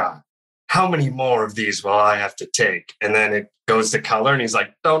third shot. How many more of these will I have to take? And then it goes to color, and he's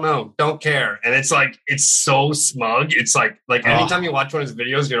like, don't know, don't care. And it's like, it's so smug. It's like anytime you watch one of his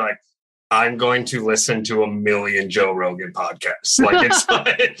videos, you're like, I'm going to listen to 1,000,000 Joe Rogan podcasts. Like it's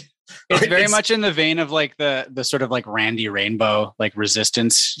like It's very much in the vein of like the sort of like Randy Rainbow, like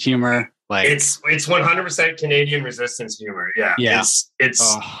resistance humor. Like it's 100% Canadian resistance humor. Yeah. Yeah.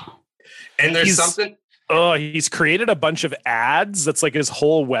 It's and there's something. Oh, he's created a bunch of ads. That's like his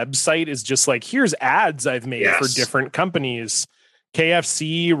whole website is just like, here's ads I've made for different companies.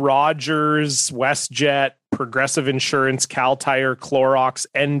 KFC, Rogers, WestJet, Progressive Insurance, Cal Tire, Clorox,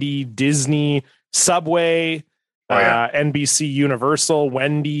 Endy, Disney, Subway, NBC Universal,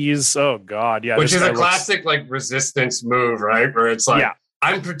 Wendy's. Oh God. Yeah. Which is a classic like resistance move, right? Where it's like,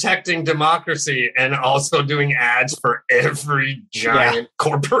 I'm protecting democracy and also doing ads for every giant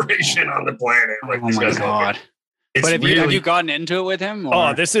corporation on the planet. Like, oh my God. But have you gotten into it with him? Or?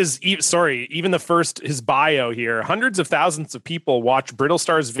 Oh, this is even the first, his bio here. Hundreds of thousands of people watch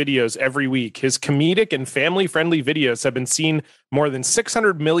Brittlestar's videos every week. His comedic and family-friendly videos have been seen more than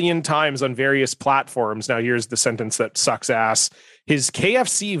 600 million times on various platforms. Now, here's the sentence that sucks ass. His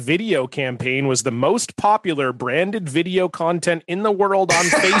KFC video campaign was the most popular branded video content in the world on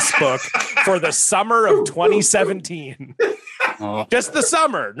Facebook for the summer of 2017. Just the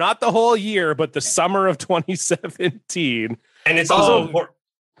summer, not the whole year, but the summer of 2017. And it's also important.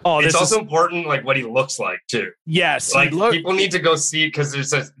 It's also important, like what he looks like too. Yes, like people need to go see it because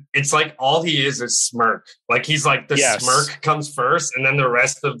it's like all he is smirk. Like he's like the smirk comes first, and then the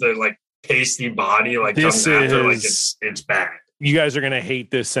rest of the like pasty body like comes after. Like it's bad. You guys are gonna hate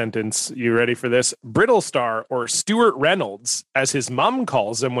this sentence. You ready for this? Brittlestar, or Stuart Reynolds, as his mom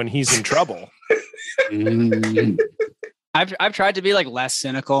calls him when he's in trouble. I've tried to be like less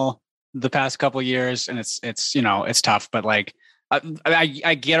cynical the past couple years, and it's you know, it's tough, but like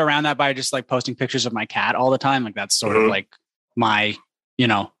I get around that by just like posting pictures of my cat all the time. Like that's sort of like my, you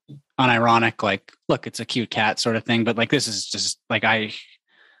know, unironic, like, look, it's a cute cat sort of thing. But like, this is just like, I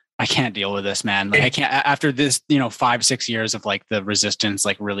can't deal with this, man. Like I can't, after this, you know, 5-6 years of like the resistance,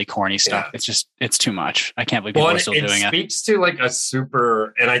 like really corny stuff. It's too much. I can't believe people are still doing it. It speaks to like a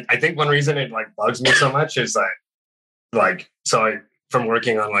super, and I think one reason it like bugs me so much is that from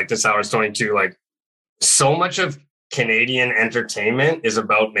working on like This Hour's 22, like so much of Canadian entertainment is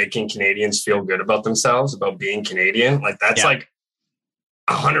about making Canadians feel good about themselves, about being Canadian. Like that's like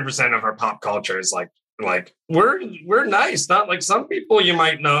 100% of our pop culture is like we're nice, not like some people you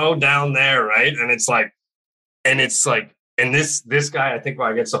might know down there, right? And it's like, and this guy, I think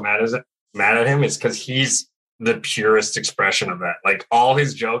why I get so mad at him is because he's the purest expression of that. Like all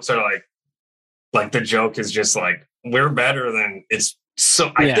his jokes are like the joke is just like, we're better than it's.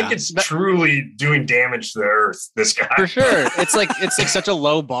 So I think it's truly doing damage to the earth. This guy, for sure. It's like such a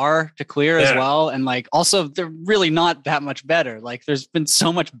low bar to clear as well, and like also they're really not that much better. Like there's been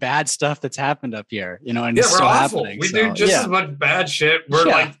so much bad stuff that's happened up here, you know, and it's still happening. We do just as much bad shit. We're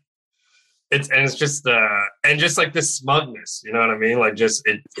like, it's just like this smugness. You know what I mean? Like just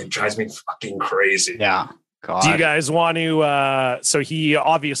it drives me fucking crazy. Yeah. God. Do you guys want to? So he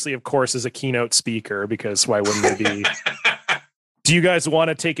obviously, of course, is a keynote speaker because why wouldn't it be? Do you guys want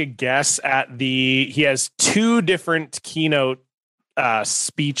to take a guess at he has 2 different keynote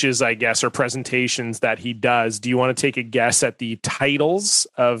speeches, I guess, or presentations that he does. Do you want to take a guess at the titles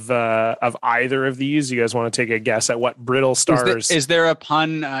of either of these? You guys want to take a guess at what Brittlestar's? Is there a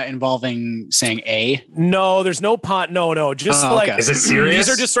pun involving saying A? No, there's no pun. No. Just like, is it serious? These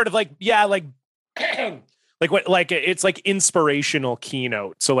are just sort of like, like what, like it's like inspirational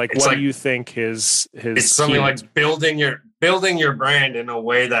keynote. So like, what do you think his it's something like building your brand in a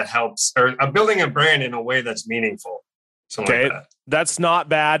way that helps, or building a brand in a way that's meaningful. Something like that. That's not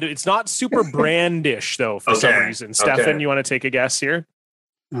bad. It's not super brandish though, for some reason. Stefan, you want to take a guess here?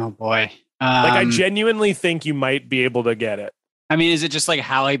 Oh boy. Like I genuinely think you might be able to get it. I mean, is it just like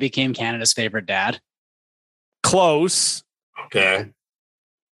how I became Canada's favorite dad? Close. Okay.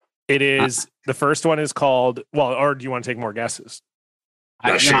 It is. The first one is called, or do you want to take more guesses?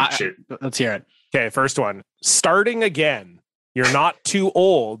 Let's hear it. Okay, first one. Starting again. You're not too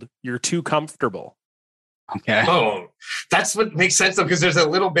old. You're too comfortable. Okay. Oh, that's what makes sense though, because there's a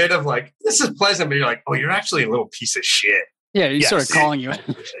little bit of like, this is pleasant, but you're like, oh, you're actually a little piece of shit. Yeah, he's sort of calling you.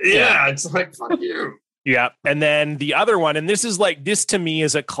 It's like, fuck you. Yeah. And then the other one, and this to me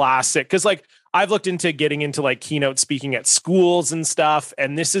is a classic, because like I've looked into getting into like keynote speaking at schools and stuff.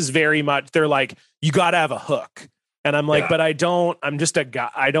 And this is very much, they're like, you got to have a hook. And I'm like, but I'm just a guy.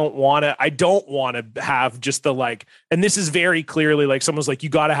 I don't want to have just the like, and this is very clearly like someone's like, you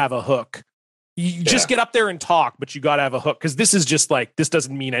got to have a hook. You just get up there and talk, but you got to have a hook. Cause this is just like, this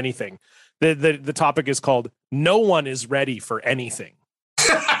doesn't mean anything. The topic is called No One is Ready for Anything.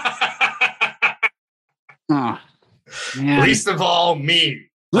 Oh, man. Least of all me.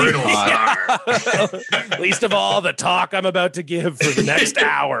 Brittle Star. Least of all the talk I'm about to give for the next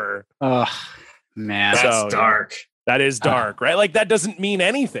hour. Oh man. That's So, dark. That is dark, right? Like that doesn't mean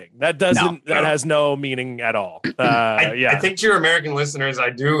anything. That has no meaning at all. I think to your American listeners, I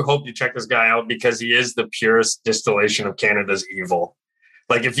do hope you check this guy out because he is the purest distillation of Canada's evil.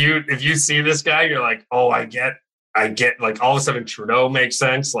 Like if you see this guy, you're like, oh, I get like all of a sudden Trudeau makes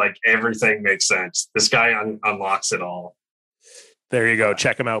sense. Like everything makes sense. This guy unlocks it all. There you go.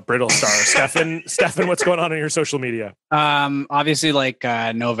 Check him out. Brittle Star. Stefan, what's going on your social media? Obviously like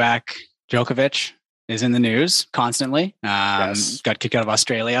Novak Djokovic is in the news constantly. Yes. Got kicked out of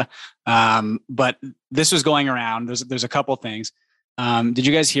Australia. But this was going around. There's a couple things. Did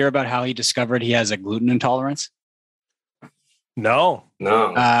you guys hear about how he discovered he has a gluten intolerance? No.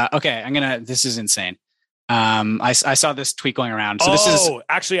 Okay. This is insane. I saw this tweet going around. So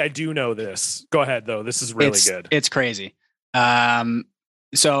actually I do know this. Go ahead though. This is really good. It's crazy.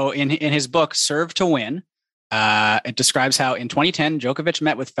 So in his book, Serve to Win, it describes how in 2010, Djokovic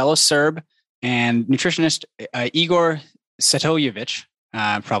met with fellow Serb and nutritionist Igor Setojevic,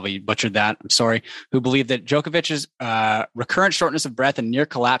 probably butchered that, I'm sorry, who believed that Djokovic's recurrent shortness of breath and near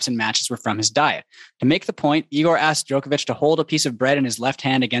collapse in matches were from his diet. To make the point, Igor asked Djokovic to hold a piece of bread in his left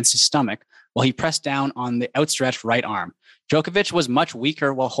hand against his stomach while he pressed down on the outstretched right arm. Djokovic was much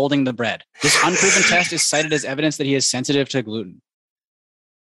weaker while holding the bread. This unproven test is cited as evidence that he is sensitive to gluten.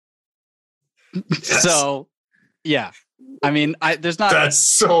 Yes. So, yeah. I mean, That's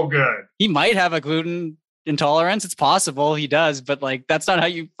so good. He might have a gluten intolerance. It's possible he does, but like, that's not how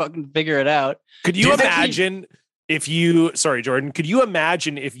you fucking figure it out. Could you imagine sorry, Jordan, could you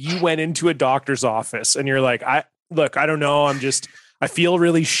imagine if you went into a doctor's office and you're like, I don't know. I feel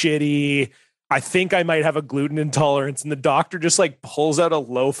really shitty. I think I might have a gluten intolerance. And the doctor just like pulls out a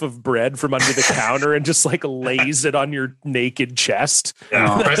loaf of bread from under the counter and just like lays it on your naked chest.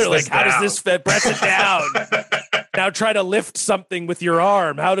 Yeah, They're like, how does this fit? Press it down. Now try to lift something with your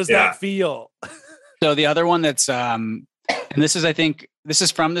arm. How does that feel? So the other one that's, and this is, I think this is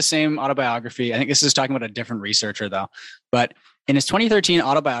from the same autobiography. I think this is talking about a different researcher though, but in his 2013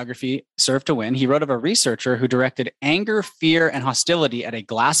 autobiography, Serve to Win, he wrote of a researcher who directed anger, fear, and hostility at a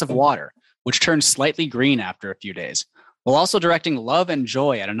glass of water, which turned slightly green after a few days, while also directing love and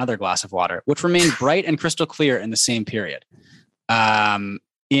joy at another glass of water, which remained bright and crystal clear in the same period.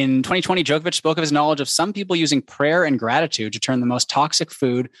 In 2020, Djokovic spoke of his knowledge of some people using prayer and gratitude to turn the most toxic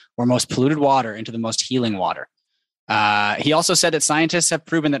food or most polluted water into the most healing water. He also said that scientists have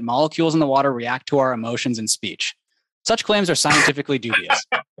proven that molecules in the water react to our emotions and speech. Such claims are scientifically dubious.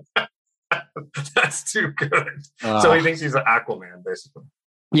 That's too good. So he thinks he's an Aquaman, basically.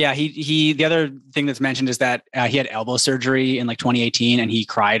 Yeah, he. The other thing that's mentioned is that he had elbow surgery in like 2018, and he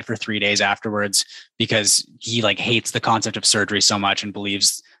cried for 3 days afterwards because he like hates the concept of surgery so much and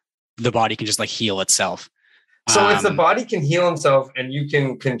believes the body can just like heal itself. So if the body can heal himself and you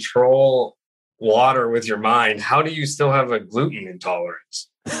can control water with your mind, how do you still have a gluten intolerance?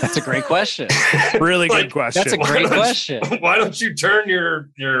 That's a great question. Really good question. That's a great question. Why don't you turn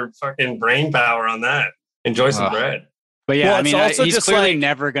your fucking brain power on that? Enjoy some bread. But yeah, Well, I mean, it's also he's just clearly like-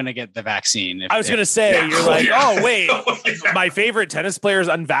 never going to get the vaccine. I was going to say, you're like, oh, wait, my favorite tennis player is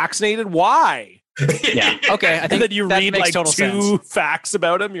unvaccinated. Why? yeah. Okay. I And think then you that read makes like total two sense. facts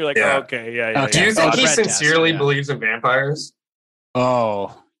about him. You're like, Yeah. oh, okay. Yeah. Okay. Do you think he Bread test, sincerely yeah. believes in vampires?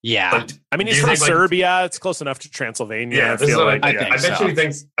 Oh, yeah. Like, I mean, do he's you from think, like- Serbia. It's close enough to Transylvania. Yeah, I this is feel what like. I yeah. think I bet so. you he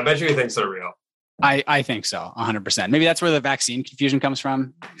thinks. I bet you he thinks they're real. I think so. 100%. Maybe that's where the vaccine confusion comes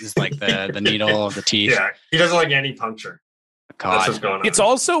from. Is like the needle or the teeth. Yeah, he doesn't like any puncture. That's God. what's going on. It's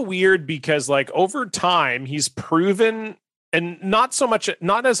also weird because like over time he's proven, and not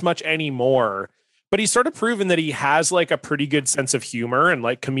as much anymore, but he's sort of proven that he has like a pretty good sense of humor and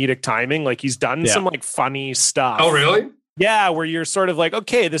like comedic timing. Like he's done some like funny stuff. Oh, really? Yeah, where you're sort of like,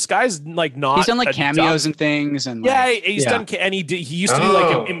 okay, this guy's like not. He's done like a cameos dumb- and things, and Yeah, like, he's done, and he used to do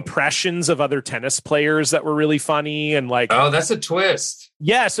Oh. like impressions of other tennis players that were really funny, and like, Oh, that's a twist.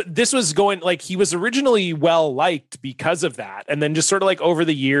 yeah, so this was going like he was originally well liked because of that, and then just sort of like over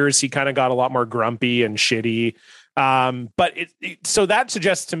the years he kind of got a lot more grumpy and shitty. But so that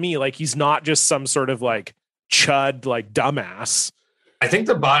suggests to me like he's not just some sort of like chud like dumbass. I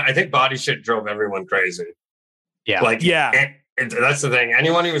think body shit drove everyone crazy. Yeah. Like, Yeah. and that's the thing.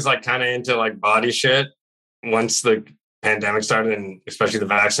 Anyone who was like kind of into like body shit once the pandemic started, and especially the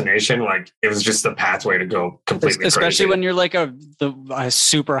vaccination, like it was just the pathway to go completely especially crazy. when you're like a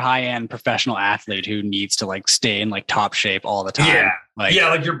super high end professional athlete who needs to like stay in like top shape all the time. Yeah. Like,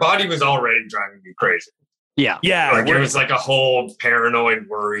 like your body was already driving you crazy. yeah. Yeah, Like it where- was like a whole paranoid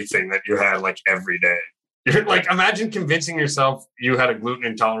worry thing that you had like every day. You're like, imagine convincing yourself you had a gluten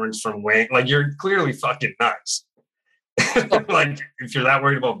intolerance from weight. Like, you're clearly fucking nuts. Like, if you're that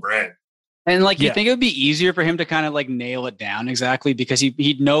worried about bread. And like, you think it would be easier for him to kind of like nail it down exactly because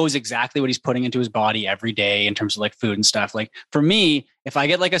he knows exactly what he's putting into his body every day in terms of like food and stuff. Like for me, if I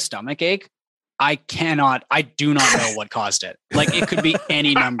get like a stomach ache, I do not know what caused it. Like it could be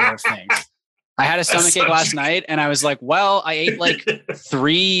any number of things. I had a stomach ache last night and I was like, well, I ate like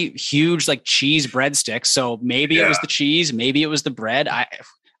 3 huge like cheese breadsticks. So maybe it was the cheese, maybe it was the bread. I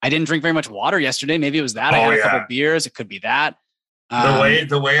didn't drink very much water yesterday. Maybe it was that. I had a couple of beers. It could be that.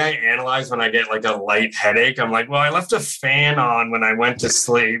 The way I analyze when I get like a light headache, I'm like, well, I left a fan on when I went to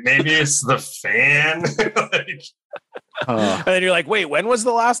sleep. Maybe it's the fan. And then you're like, wait, when was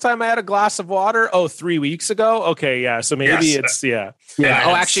the last time I had a glass of water? Oh, 3 weeks ago. Okay. Yeah. So maybe it's. Oh,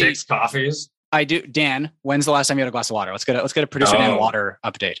 actually 6 coffees. I do. Dan, when's the last time you had a glass of water? Let's get a producer Dan water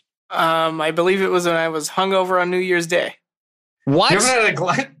update. I believe it was when I was hungover on New Year's Day. What? You haven't had a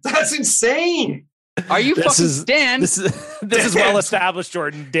glass? That's insane. Are you Dan? This is well established,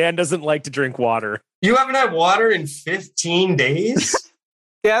 Jordan. Dan doesn't like to drink water. You haven't had water in 15 days?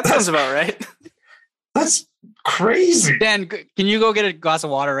 Yeah, that sounds about right. That's crazy. Dan, can you go get a glass of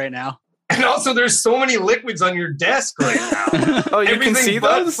water right now? And also, there's so many liquids on your desk right now. Oh, you can see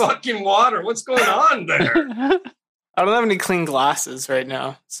those? Fucking water. What's going on there? I don't have any clean glasses right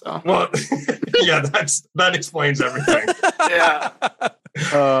now. So, well, yeah, that explains everything. Yeah.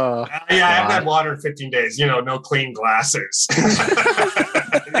 I haven't had water in 15 days. No clean glasses.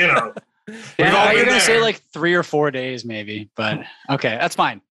 Yeah, you're gonna say like 3 or 4 days, maybe. But okay, that's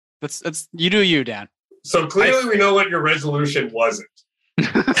fine. That's you do you, Dan. So clearly, we know what your resolution wasn't.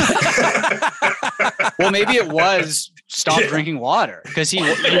 Well, maybe it was stop drinking water because you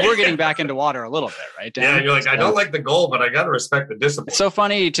were getting back into water a little bit, right, Dan? Yeah, you're like, I don't like the goal, but I got to respect the discipline. It's so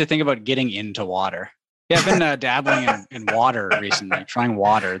funny to think about getting into water. Yeah, I've been dabbling in water recently, trying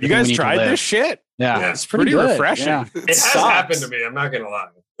water. You guys tried this shit? Yeah, it's pretty refreshing. Yeah. It has happened to me. I'm not gonna lie.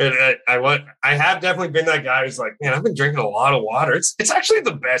 I have definitely been that guy who's like, man, I've been drinking a lot of water. It's actually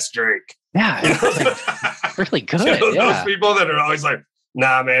the best drink. Yeah, it's really good. Those people that are always like,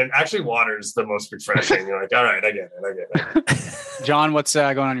 nah, man, actually water is the most refreshing. You're like, all right, I get it. John, what's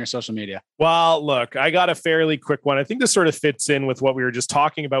going on your social media? Well, look, I got a fairly quick one. I think this sort of fits in with what we were just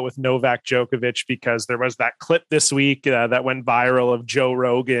talking about with Novak Djokovic, because there was that clip this week that went viral of Joe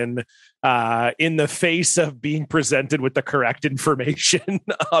Rogan in the face of being presented with the correct information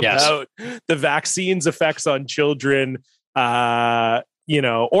about the vaccine's effects on children, or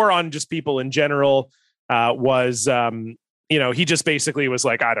on just people in general, he just basically was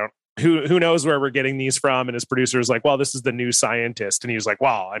like, who knows where we're getting these from? And his producer was like, well, this is the New Scientist. And he was like,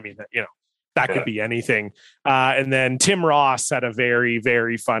 well, I mean, that could be anything. And then Tim Ross had a very,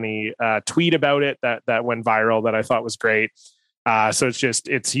 very funny tweet about it that went viral that I thought was great. So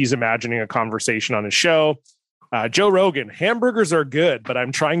he's imagining a conversation on his show. Joe Rogan, hamburgers are good, but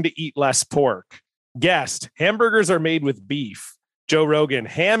I'm trying to eat less pork. Guest, hamburgers are made with beef. Joe Rogan,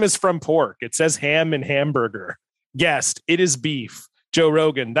 ham is from pork. It says ham in hamburger. Guest, it is beef. Joe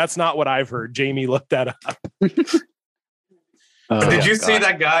Rogan, that's not what I've heard. Jamie looked that up. Did you see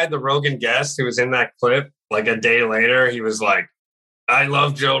that guy, the Rogan guest, who was in that clip? Like a day later, he was like, I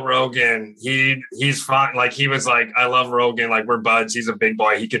love Joe Rogan. He's fine. Like he was like, I love Rogan. Like we're buds. He's a big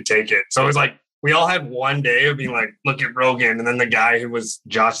boy. He could take it. So it was like, we all had one day of being like, look at Rogan. And then the guy who was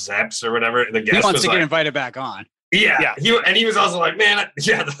Josh Zepps or whatever, the guest he wants was to like, get invited back on. Yeah. He was also like, man,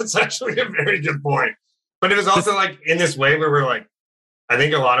 that's actually a very good point. But it was also like in this way where we're like, I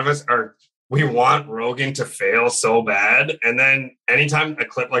think a lot of us we want Rogan to fail so bad. And then anytime a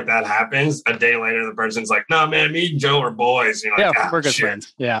clip like that happens, a day later, the person's like, no, man, me and Joe are boys. And you're like, we're good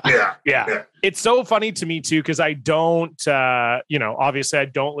friends. Yeah. It's so funny to me too, because I don't, obviously I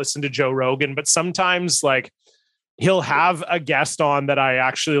don't listen to Joe Rogan, but sometimes like he'll have a guest on that I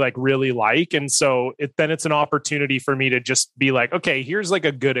actually like really like. And so it's an opportunity for me to just be like, okay, here's like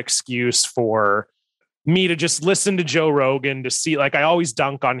a good excuse for me to just listen to Joe Rogan to see, like, I always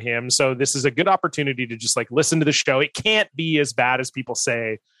dunk on him. So this is a good opportunity to just like listen to the show. It can't be as bad as people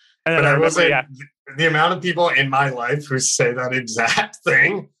say. And then I will say the amount of people in my life who say that exact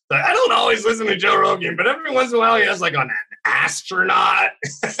thing. Like, I don't always listen to Joe Rogan, but every once in a while he has like an astronaut.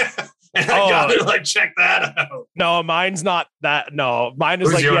 And I gotta like check that out. No, mine's not that. No, mine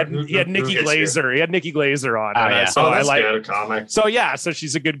is he had Nikki Glaser. He had Nikki Glaser on. So I like a comic. So so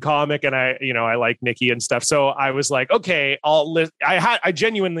she's a good comic, and I like Nikki and stuff. So I was like, okay, I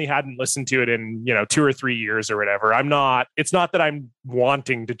genuinely hadn't listened to it in 2 or 3 years or whatever. It's not that I'm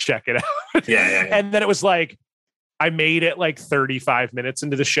wanting to check it out. Yeah. And then it was like, I made it like 35 minutes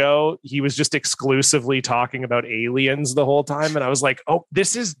into the show. He was just exclusively talking about aliens the whole time. And I was like, oh,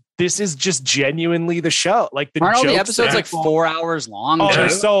 this is just genuinely the show. Like aren't all the episodes like 4 hours long? Oh, they're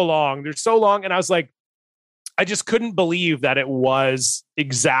so long. They're so long. And I was like, I just couldn't believe that it was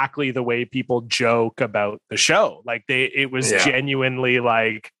exactly the way people joke about the show. Like it was genuinely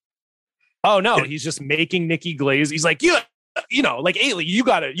like, oh no, he's just making Nikki Glaze. He's like, you know, like alien, you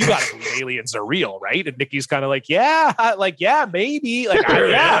gotta believe aliens are real, right? And Nikki's kind of like, yeah, maybe, like,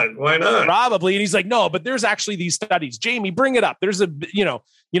 yeah, why not? Probably. And he's like, no, but there's actually these studies. Jamie, bring it up. There's you know,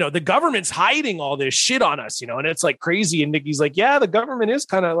 the government's hiding all this shit on us, you know, and it's like crazy. And Nikki's like, yeah, the government is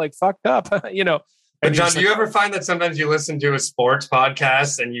kind of like fucked up, you know. But John, do you ever find that sometimes you listen to a sports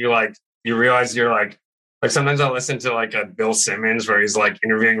podcast and you realize you're like sometimes I'll listen to like a Bill Simmons where he's like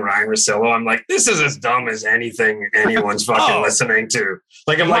interviewing Ryan Russillo. I'm like, this is as dumb as anything anyone's fucking listening to.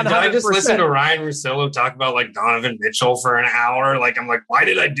 Like, I'm 100%. Like, did I just listen to Ryan Russillo talk about like Donovan Mitchell for an hour? Like, I'm like, why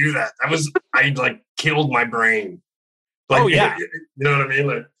did I do that? I like killed my brain. Like, you know what I mean?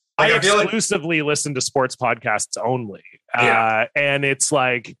 Like I exclusively listen to sports podcasts only. And it's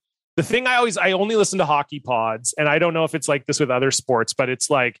like the thing I only listen to hockey pods, and I don't know if it's like this with other sports, but it's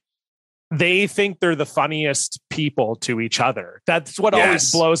like, they think they're the funniest people to each other. That's what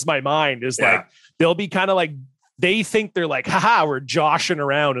always blows my mind is like, they'll be kind of like, they think they're like, haha, we're joshing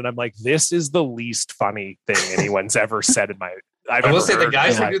around. And I'm like, this is the least funny thing anyone's ever said in my, I will say the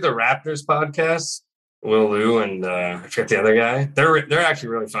guys who do the Raptors podcast, Will Liu and I forget the other guy. They're actually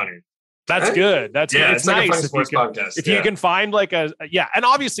really funny. That's good. That's good. It's like nice if you can find like and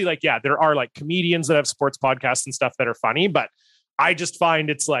obviously like, there are like comedians that have sports podcasts and stuff that are funny, but I just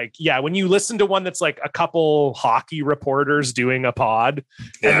find it's like, when you listen to one that's like a couple hockey reporters doing a pod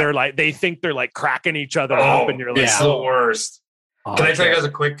and they're like, they think they're like cracking each other up and you're like, it's the worst. Can I tell you guys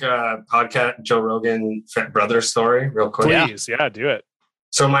a quick podcast, Joe Rogan brother story real quick? Please. Yeah, do it.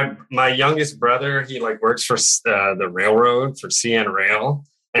 So my youngest brother, he like works for the railroad for CN Rail.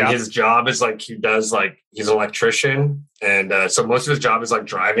 And his job is like, he's an electrician. And so most of his job is like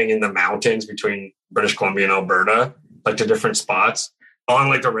driving in the mountains between British Columbia and Alberta, like to different spots on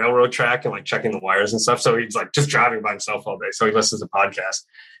like the railroad track and like checking the wires and stuff. So he's like just driving by himself all day. So he listens to podcasts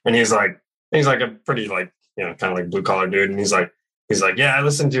and he's like a pretty like, you know, kind of like blue collar dude. And he's like, yeah, I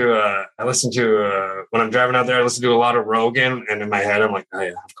listen to when I'm driving out there, I listen to a lot of Rogan. And in my head, I'm like, oh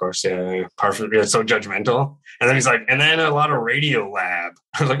yeah, of course. Yeah. Perfect. Yeah, so judgmental. And then he's like, and then a lot of Radio Lab.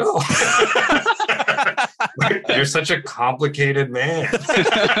 I was like, oh, like, you're such a complicated man.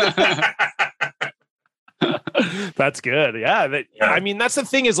 That's good. Yeah. I mean, that's the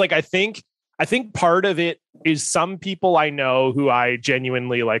thing is like, I think part of it is some people I know who I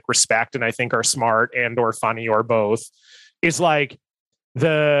genuinely like respect and I think are smart and or funny or both is like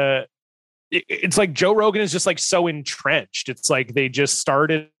it's like Joe Rogan is just like so entrenched. It's like they just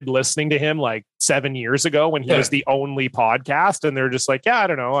started listening to him like 7 years ago when he was the only podcast. And they're just like, I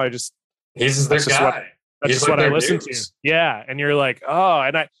don't know. He's their guy. That's just what I listen to. Yeah. And you're like,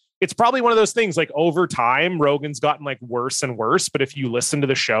 it's probably one of those things like over time, Rogan's gotten like worse and worse. But if you listen to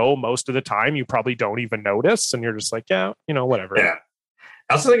the show most of the time, you probably don't even notice. And you're just like, whatever. Yeah.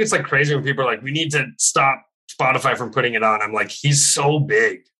 I also think it's like crazy when people are like, we need to stop Spotify from putting it on. I'm like, he's so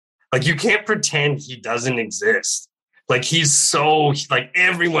big. Like you can't pretend he doesn't exist. Like he's so like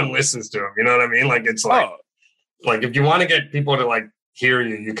everyone listens to him. You know what I mean? Like it's like, like if you want to get people to like hear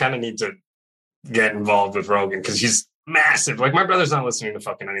you, you kind of need to get involved with Rogan because he's massive. Like my brother's not listening to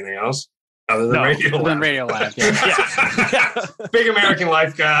fucking anything else other than Radio Lab. Yeah. Big American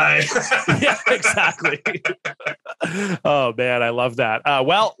Life guy. Yeah, exactly. Oh man, I love that.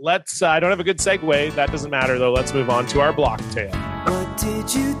 Well, let's. I don't have a good segue. That doesn't matter though. Let's move on to our block tale. What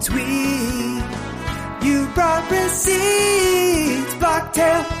did you tweet? You brought receipts. Block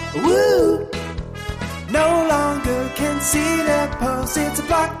tale. Woo! No longer can see the post. It's a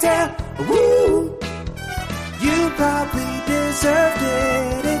block tale. Woo! You probably deserved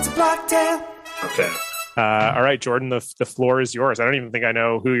it. It's a block tale. Okay. All right, Jordan, the floor is yours. I don't even think I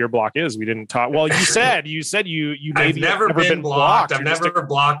know who your block is. We didn't talk. Well, you said you maybe I've never been blocked. I've never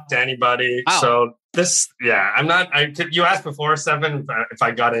blocked anybody. Oh. So I'm not. You asked before, Seven, if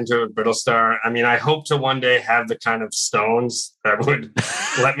I got into it with Brittlestar. I mean, I hope to one day have the kind of stones that would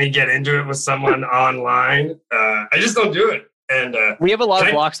let me get into it with someone online. I just don't do it. And we have a lot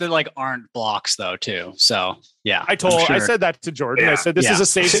of blocks that like aren't blocks though too. So yeah, I said that to Jordan. I said this is a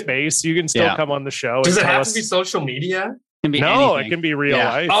safe space. You can still come on the show. Does it have to be social media? It can be anything. It can be real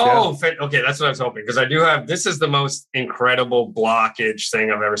life. Oh, okay. That's what I was hoping because I do have. This is the most incredible blockage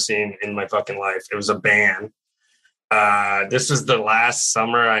thing I've ever seen in my fucking life. It was a ban. This was the last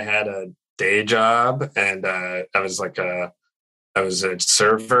summer I had a day job, and I was a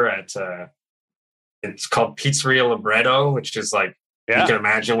server at it's called Pizzeria Libretto, which is like, you can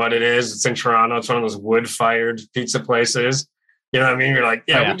imagine what it is. It's in Toronto. It's one of those wood-fired pizza places. You know what I mean? You're like,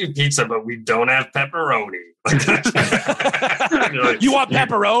 we do pizza, but we don't have pepperoni. Like, like, you want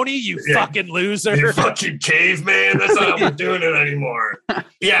pepperoni, you fucking loser. You fucking caveman. That's not how we're doing it anymore.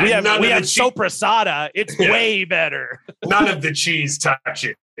 Yeah, we have sopressata. It's way better. None of the cheese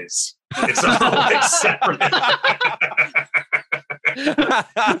touches. It's all like separate.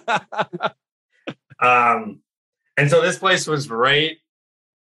 And so this place was right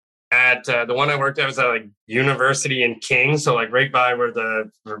at the one I worked at was at like University and King, so like right by where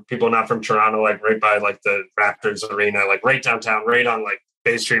for people not from Toronto, like right by like the Raptors arena, like right downtown, right on like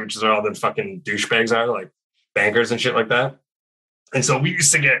Bay Street, which is where all the fucking douchebags are, like bankers and shit like that. And so we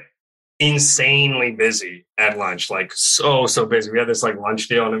used to get insanely busy at lunch, like so busy. We had this like lunch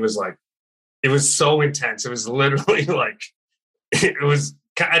deal, and it was so intense. It was literally like it was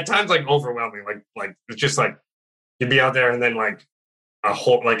at times like overwhelming. Like it's just like you'd be out there, and then like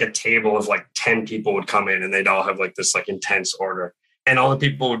a table of like 10 people would come in, and they'd all have like this like intense order, and all the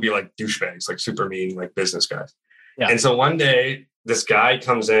people would be like douchebags, like super mean, like business guys. Yeah. And so one day this guy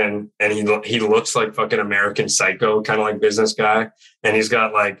comes in, and he looks like fucking American Psycho, kind of like business guy, and he's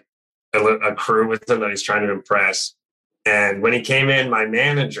got like a crew with him that he's trying to impress. And when he came in, my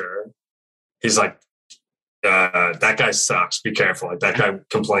manager, he's like, that guy sucks. Be careful. Like that guy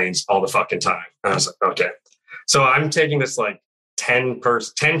complains all the fucking time. And I was like, okay. So I'm taking this like 10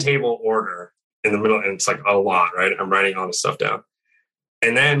 table order in the middle, and it's like a lot, right? I'm writing all this stuff down.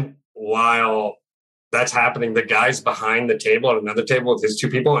 And then while that's happening, the guy's behind the table at another table with his two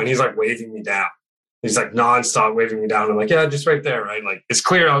people, and he's like waving me down. He's like nonstop waving me down. I'm like, yeah, just right there, right? Like it's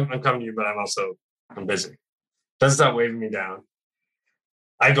clear I'm coming to you, but I'm busy. Doesn't stop waving me down.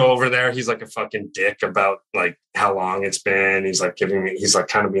 I go over there. He's like a fucking dick about like how long it's been. He's like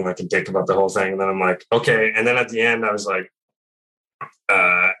kind of being like a dick about the whole thing. And then I'm like, okay. And then at the end, I was like,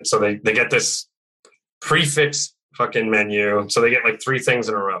 so they get this prefix fucking menu. So they get like 3 things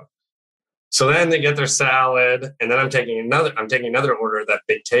in a row. So then they get their salad, and then I'm taking another order at that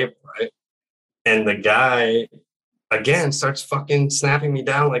big table, right? And the guy again starts fucking snapping me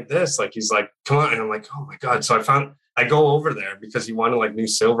down like this. Like he's like, come on. And I'm like, oh my God. So I go over there because he wanted like new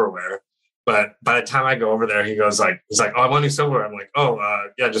silverware. But by the time I go over there, he's like, oh, I want new silverware. I'm like, oh,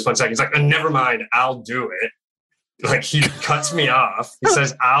 yeah, just 1 second. He's like, never mind, I'll do it. Like he cuts me off. He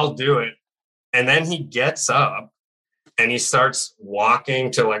says, I'll do it. And then he gets up and he starts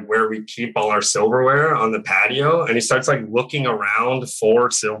walking to like where we keep all our silverware on the patio. And he starts like looking around for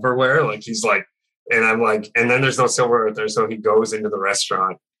silverware. Like he's like, and I'm like, and then there's no silverware out there. So he goes into the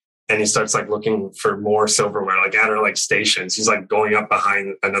restaurant and he starts like looking for more silverware, like at our like stations. He's like going up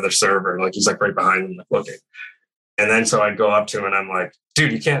behind another server. Like he's like right behind him, like looking. And then so I go up to him and I'm like,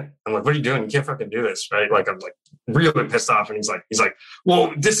 dude, you can't. I'm like, what are you doing? You can't fucking do this, right? Like I'm like really pissed off. And he's like,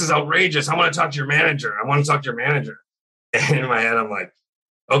 well, this is outrageous. I want to talk to your manager. And in my head, I'm like,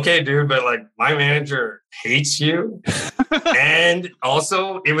 okay, dude, but like my manager hates you. And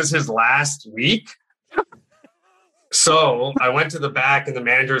also it was his last week. So I went to the back, and the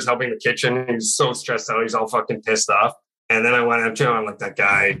manager was helping the kitchen. He's so stressed out. He's all fucking pissed off. And then I went up to him. I'm like, that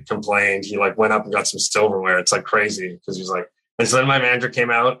guy complained. He like went up and got some silverware. It's like crazy because he's like, and so then my manager came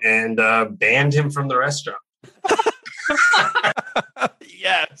out and banned him from the restaurant.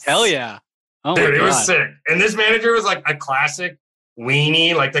 Yes. Hell yeah. Oh dude, my God. It was sick. And this manager was like a classic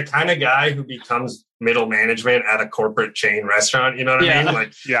weenie, like the kind of guy who becomes middle management at a corporate chain restaurant. You know what I mean?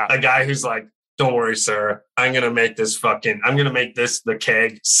 Like a guy who's like, don't worry, sir. I'm going to make this the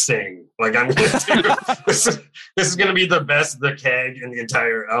keg sing. Like I'm going to do this is going to be the best the keg in the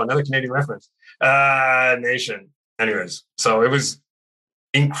entire, another Canadian reference, nation. Anyways, so it was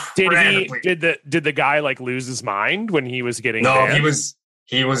incredibly. Did the guy like lose his mind when he was getting No, banned?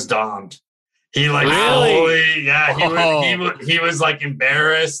 he was domed. He like really? He was like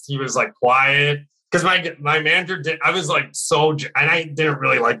embarrassed. He was like quiet. Because my manager I was like and I didn't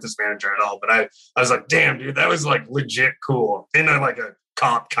really like this manager at all, but I was like, damn, dude, that was like legit cool in like a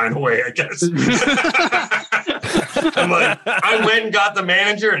cop kind of way, I guess. I'm like, I went and got the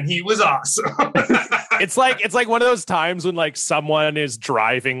manager, and he was awesome. It's like one of those times when like someone is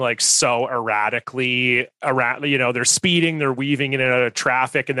driving like so erratically around, you know, they're speeding, they're weaving in and out of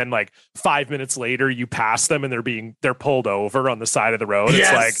traffic, and then like 5 minutes later you pass them and they're pulled over on the side of the road.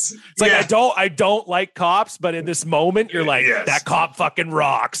 Yes. It's like I don't like cops, but in this moment you're like, that cop fucking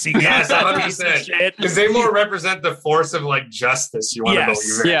rocks. Yes, 100%. Because they more represent the force of like justice you want to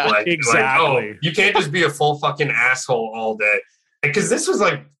believe in. Yeah, like, exactly. Like, you can't just be a full fucking asshole all day. Because this was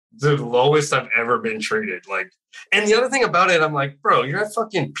like the lowest I've ever been treated. Like, and the other thing about it, I'm like, bro, you're at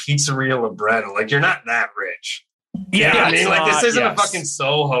fucking Pizzeria Libretto. Like, you're not that rich. Yeah, I mean, like, this isn't a yes. fucking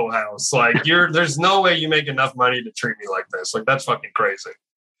Soho house. Like, there's no way you make enough money to treat me like this. Like, that's fucking crazy.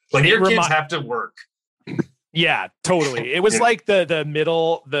 Like, your kids have to work. Yeah, totally. It was like the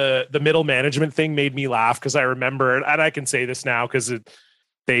middle management thing made me laugh because I remember, and I can say this now because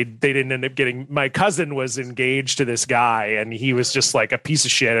they didn't end up getting. My cousin was engaged to this guy, and he was just like a piece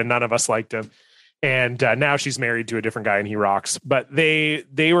of shit, and none of us liked him. And now she's married to a different guy, and he rocks. But they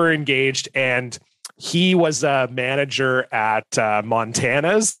were engaged, and he was a manager at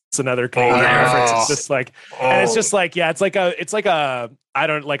Montana's. It's another Canadian reference. It's just like, and it's just like, yeah, it's like a I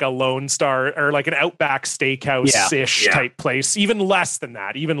don't like a Lone Star or like an Outback Steakhouse ish type place. Even less than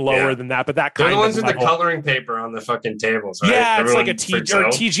that, even lower than that. But that kind They're the ones of with the coloring paper on the fucking tables, right? Yeah, Everyone it's like a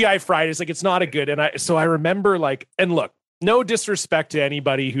TGI Fridays. Like it's not a good. And I remember like, and look, no disrespect to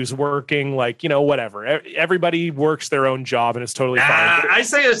anybody who's working, like, you know, whatever. Everybody works their own job and it's totally fine. I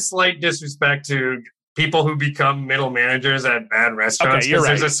say a slight disrespect to people who become middle managers at bad restaurants. Okay, you're right.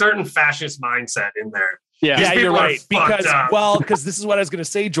 There's a certain fascist mindset in there. Yeah, you're right. Because this is what I was going to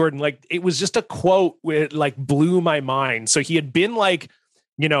say, Jordan. Like, it was just a quote with like blew my mind. So he had been like,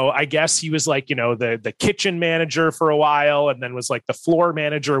 you know, I guess he was like, you know, the kitchen manager for a while and then was like the floor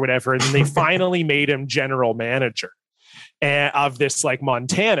manager or whatever. And then they finally made him general manager of this like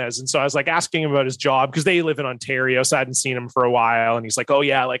Montana's. And so I was like asking him about his job because they live in Ontario. So I hadn't seen him for a while. And he's like, oh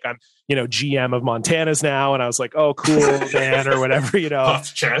yeah, like I'm, you know, GM of Montana's now. And I was like, oh, cool, man, or whatever, you know.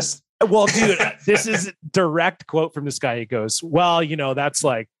 Puffed chest. Well, dude, this is a direct quote from this guy. He goes, well, you know, that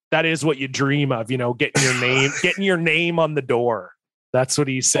is what you dream of, you know, getting your name on the door. That's what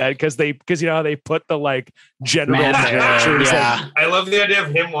he said. Because you know, they put the like general managers. Yeah. I love the idea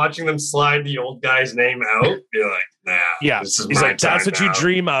of him watching them slide the old guy's name out. You're like, nah. Yeah. He's like, that's what you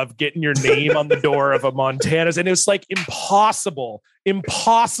dream of, getting your name on the door of a Montana's. And it was like impossible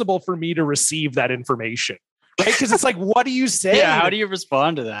for me to receive that information. Right? Because it's like, what do you say? Yeah, how do you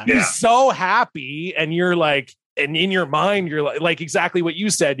respond to that? He's so happy, and you're like, and in your mind, you're like exactly what you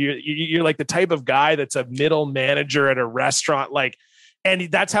said. You're like the type of guy that's a middle manager at a restaurant, like,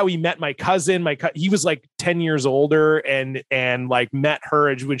 and that's how he met my cousin. He was like 10 years older, and like met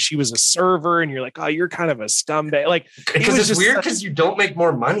her when she was a server, and you're like, oh, you're kind of a scumbag. Like, because it's weird because you don't make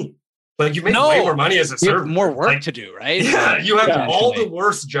more money. Like you make way more money as a server. More work to do, right? Yeah, you have all the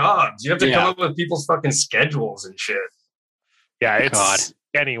worst jobs. You have to come up with people's fucking schedules and shit. Yeah, it's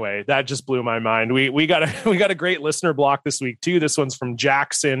anyway, that just blew my mind. We got a great listener block this week too. This one's from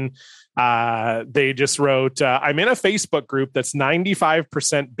Jackson. They just wrote, I'm in a Facebook group that's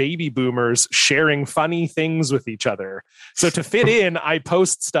 95% baby boomers sharing funny things with each other. So to fit in, I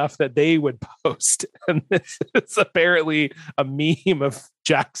post stuff that they would post. And this is apparently a meme of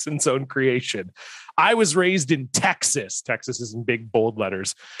Jackson's own creation. I was raised in Texas. Texas is in big bold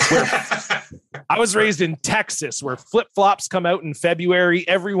letters. I was raised in Texas, where flip-flops come out in February.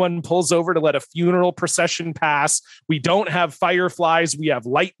 Everyone pulls over to let a funeral procession pass. We don't have fireflies. We have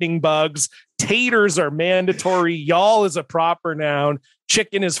lightning bugs. Taters are mandatory. Y'all is a proper noun.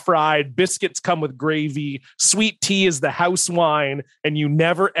 Chicken is fried. Biscuits come with gravy. Sweet tea is the house wine. And you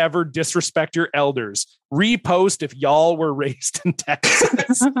never, ever disrespect your elders. Repost if y'all were raised in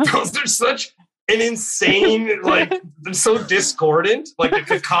Texas. Those are such an insane, like, they're so discordant, like a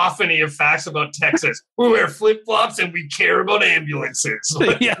cacophony of facts about Texas. We wear flip-flops and we care about ambulances.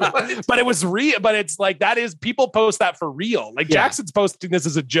 Like, yeah, what? But it was real. But it's like, that is, people post that for real. Like Jackson's posting this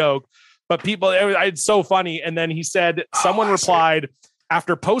as a joke, but people, it's so funny. And then he said, someone replied,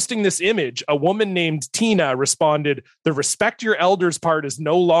 after posting this image, a woman named Tina responded, the respect your elders part is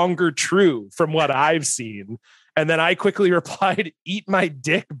no longer true from what I've seen. And then I quickly replied, eat my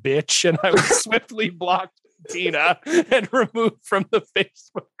dick, bitch. And I was swiftly blocked Tina and removed from the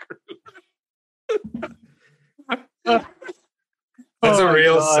Facebook group. That's a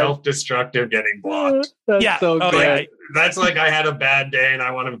real self-destructive getting blocked. That's so good. Yeah. That's like, I had a bad day and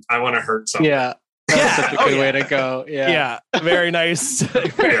I want to hurt someone. Yeah. That's such a good way to go. Yeah. Very nice.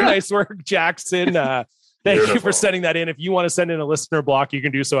 Very nice work, Jackson. Thank you for sending that in. If you want to send in a listener block, you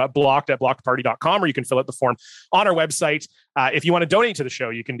can do so at blocked@blockedparty.com, or you can fill out the form on our website. If you want to donate to the show,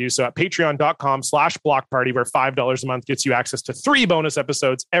 you can do so at patreon.com/blockparty, where $5 a month gets you access to 3 bonus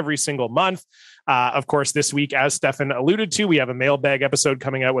episodes every single month. Of course, this week, as Stefan alluded to, we have a mailbag episode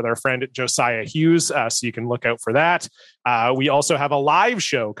coming out with our friend Josiah Hughes, so you can look out for that. We also have a live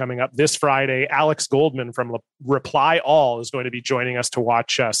show coming up this Friday. Alex Goldman from Reply All is going to be joining us to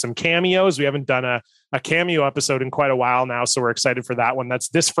watch some cameos. We haven't done a cameo episode in quite a while now, so we're excited for that one. That's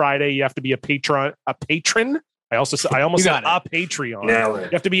this Friday. You have to be a patron I almost said a Patreon. Nailed You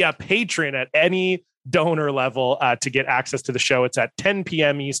it. have to be a patron at any donor level to get access to the show. It's at 10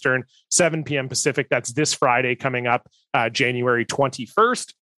 p.m. Eastern, 7 p.m. Pacific. That's this Friday coming up, January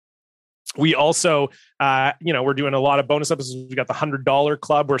 21st. We also, we're doing a lot of bonus episodes. We got the $100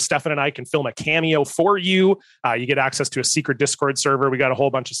 Club where Stefan and I can film a cameo for you. You get access to a secret Discord server. We got a whole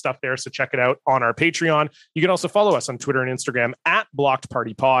bunch of stuff there, so check it out on our Patreon. You can also follow us on Twitter and Instagram at Blocked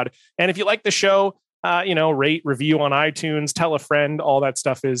Party Pod. And if you like the show, rate, review on iTunes, tell a friend. All that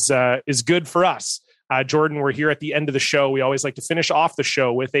stuff is good for us. Jordan, we're here at the end of the show. We always like to finish off the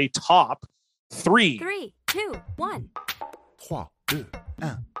show with a top 3. 3, 2, 1. 3, 2,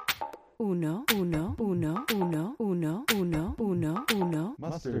 1. Uno, uno, uno, uno, uno, uno, uno, uno.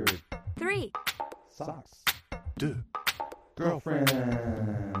 Mustard. 3. Socks. 2. Girlfriends.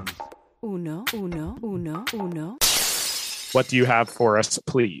 Uno, uno, uno, uno. What do you have for us,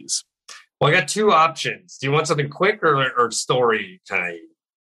 please? Well, I got 2 options. Do you want something quick or story time?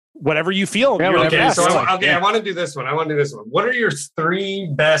 Whatever you feel. Yeah, You're whatever the you best. feel. I want to do this one. What are your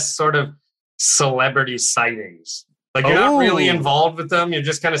 3 best sort of celebrity sightings? Like you're not really involved with them. You're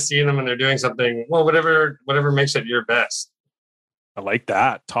just kind of seeing them and they're doing something. Well, whatever makes it your best. I like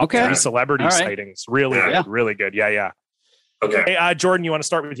that. Top 3 celebrity sightings. Really good. Really good. Yeah. Okay. Hey, Jordan, you want to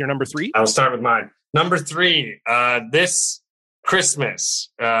start with your number 3? I'll start with mine. Number 3, this Christmas,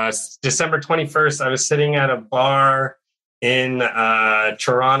 December 21st, I was sitting at a bar in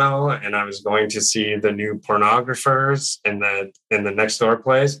Toronto and I was going to see the new Pornographers in the next door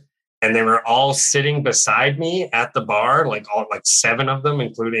place. And they were all sitting beside me at the bar, like 7 of them,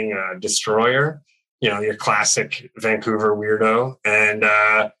 including Destroyer, your classic Vancouver weirdo.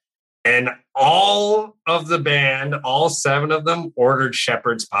 And all of the band, all 7 of them ordered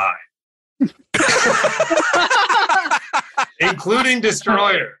shepherd's pie, including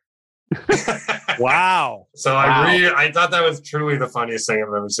Destroyer. Wow. So I thought that was truly the funniest thing I've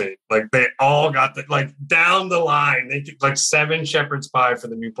ever seen. Like they all got down the line. They took 7 shepherd's pie for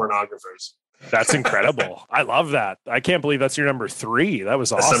the new Pornographers. That's incredible. I love that. I can't believe that's your number 3. That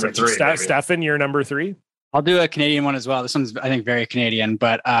was That's awesome. number 3, Stefan, your number 3? I'll do a Canadian one as well. This one's, I think, very Canadian.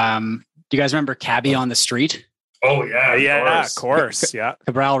 But do you guys remember Cabby on the Street? Oh yeah, of course. Yeah.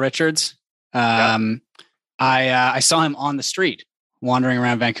 Cabral Richards. I saw him on the street wandering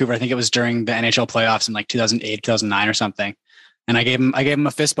around Vancouver. I think it was during the NHL playoffs in 2008, 2009 or something. And I gave him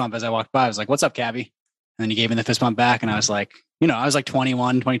a fist bump as I walked by. I was like, "What's up, Cabby?" And then he gave me the fist bump back. And I was like, I was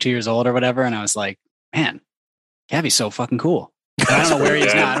 21, 22 years old or whatever. And I was like, man, Cabby's so fucking cool. I don't know where he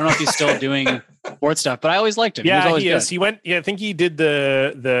is now. I don't know if he's still doing sports stuff, but I always liked him. Yeah, he is. He went. Yeah, I think he did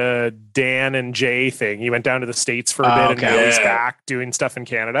the Dan and Jay thing. He went down to the States for a bit, and now he's back doing stuff in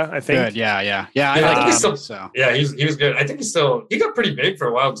Canada. I think. Good. Yeah. I like him. Yeah, he was good. I think he got pretty big for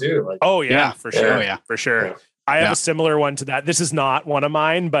a while too. For sure. Yeah. For sure. Yeah. I have a similar one to that. This is not one of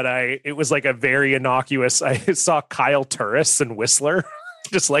mine, but it was like a very innocuous. I saw Kyle Turris and Whistler.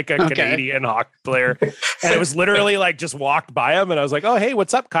 Just like a Canadian hockey player. And it was literally just walked by him and I was like, "Oh, hey,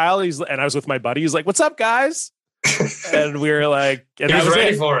 what's up, Kyle?" And I was with my buddy. He's like, "What's up, guys?" And we were like, and he was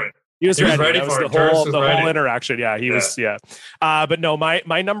ready for it. He was ready for it. The whole interaction. Yeah, he was. Yeah. But no,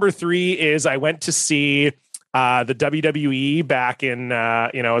 my number 3 is I went to see the WWE back in,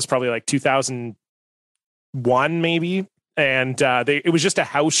 it was probably 2001 maybe. And it was just a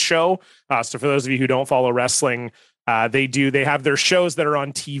house show. So for those of you who don't follow wrestling, they have their shows that are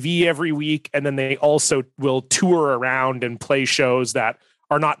on TV every week, and then they also will tour around and play shows that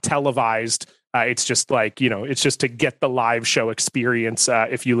are not televised. It's just it's just to get the live show experience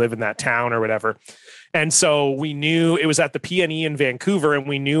if you live in that town or whatever. And so we knew it was at the PNE in Vancouver, and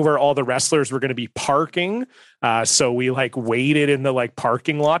we knew where all the wrestlers were going to be parking. So we waited in the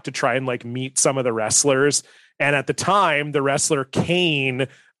parking lot to try and meet some of the wrestlers. And at the time, the wrestler Kane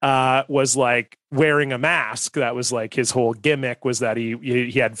was wearing a mask. That was his whole gimmick, was that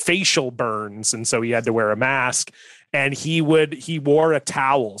he had facial burns, and so he had to wear a mask. And he wore a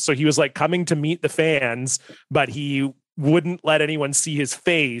towel, so he was coming to meet the fans, but he wouldn't let anyone see his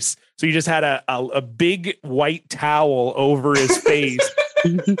face, so he just had a big white towel over his face.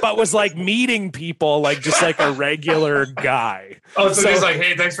 But was meeting people just a regular guy. Oh, so he's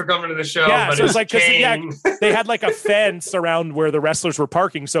hey, thanks for coming to the show. Yeah, but so it's they had a fence around where the wrestlers were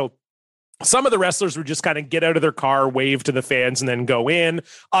parking. So some of the wrestlers would just kind of get out of their car, wave to the fans, and then go in.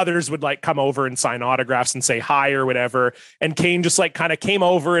 Others would come over and sign autographs and say hi or whatever. And Kane just kind of came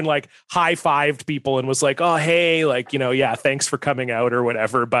over and high-fived people and was like, "Oh, hey, thanks for coming out," or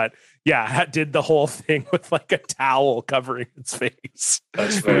whatever. But yeah, did the whole thing with a towel covering its face.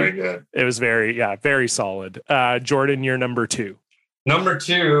 That's very good. It was very solid. Jordan, you're number 2. Number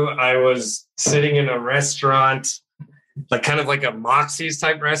 2, I was sitting in a restaurant, like kind of like a Moxie's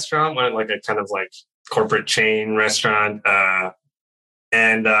type restaurant, like a kind of like corporate chain restaurant.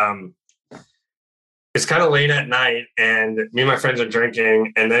 And it's kind of late at night, and me and my friends are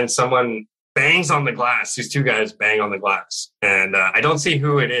drinking, and then someone bangs on the glass. These 2 guys bang on the glass, and I don't see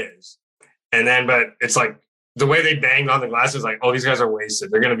who it is. And then, but it's like the way they banged on the glass is like, oh, these guys are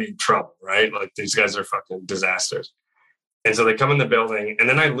wasted. They're going to be in trouble, right? Like these guys are fucking disasters. And so they come in the building, and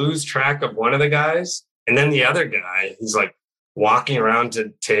then I lose track of one of the guys. And then the other guy, he's like walking around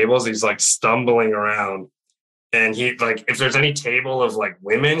to tables. He's like stumbling around. And he like, if there's any table of like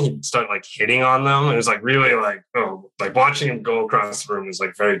women, he'd start like hitting on them. And it was like really like, oh, like watching him go across the room was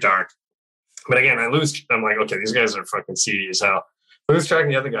like very dark. But again, I'm like, okay, these guys are fucking seedy as hell. I lose track of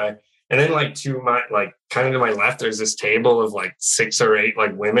the other guy. And then like to my, like kind of to my left, there's this table of like 6 or 8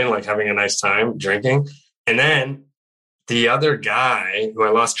 like women, like having a nice time drinking. And then the other guy who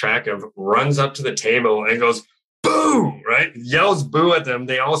I lost track of runs up to the table and goes, boo, right? Yells boo at them.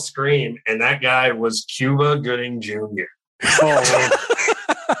 They all scream. And that guy was Cuba Gooding Jr. Oh,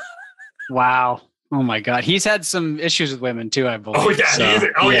 wow. Oh my God. He's had some issues with women too, I believe. Oh yeah.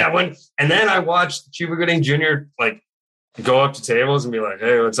 So, Yeah. And then I watched Cuba Gooding Jr. like go up to tables and be like,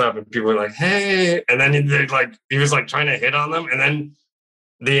 hey, what's up? And people were like, hey. And then he was like trying to hit on them. And then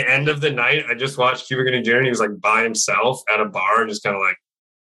the end of the night, I just watched Cuba Gooding Jr. and he was like by himself at a bar, just kind of like,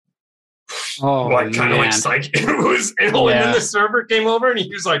 kind of like psych. And then the server came over and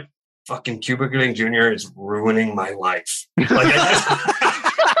he was like, fucking Cuba Gooding Jr. is ruining my life. Like,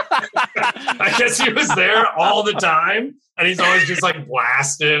 I guess he was there all the time and he's always just like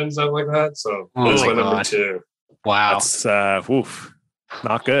blasted and stuff like that. So that's my number 2. Wow. That's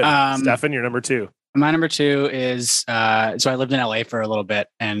not good. Stefan, you're number 2. My number 2 is so I lived in LA for a little bit,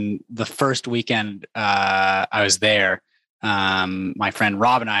 and the first weekend I was there, my friend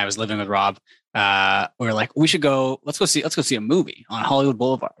Rob and I was living with Rob. We were like, let's go see a movie on Hollywood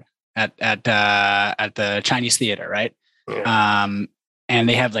Boulevard at the Chinese Theater, right? Yeah. And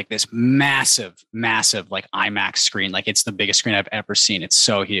they have like this massive like IMAX screen, like it's the biggest screen I've ever seen. It's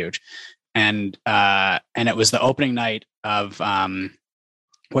so huge, and it was the opening night of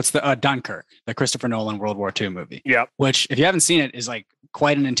Dunkirk, the Christopher Nolan World War II movie. Yeah. Which, if you haven't seen it, is like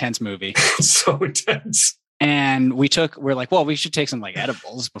quite an intense movie. So intense. And we're like, well, we should take some like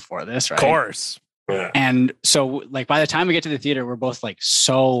edibles before this, right? Of course. Yeah. And so like by the time we get to the theater, we're both like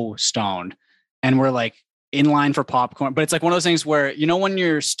so stoned, and we're like in line for popcorn. But it's like one of those things where, you know, when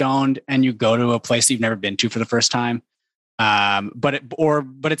you're stoned and you go to a place that you've never been to for the first time, but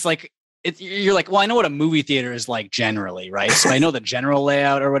it's like, you're like, well, I know what a movie theater is like generally, right? So I know the general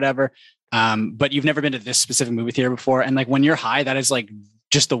layout or whatever, but you've never been to this specific movie theater before. And like when you're high, that is like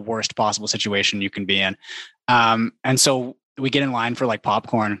just the worst possible situation you can be in. And so we get in line for like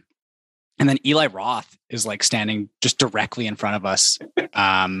popcorn, and then Eli Roth is like standing just directly in front of us,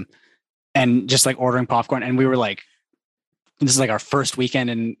 and just like ordering popcorn. And we were like, this is like our first weekend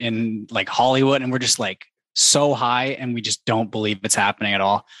in like Hollywood, and we're just like so high, and we just don't believe it's happening at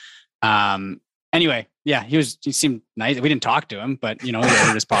all. Anyway, yeah, he seemed nice. We didn't talk to him, but you know, he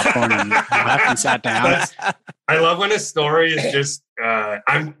ordered his popcorn and left and sat down. I love when a story is just,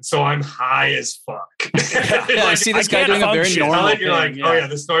 I'm high as fuck. Yeah, I see this guy doing a very normal thing. You're like, oh yeah,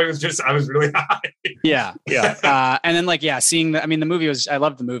 the story was just, I was really high. Yeah. And then like, seeing the movie I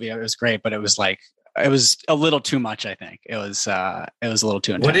loved the movie. It was great, but it was like, it was a little too much. I think it was a little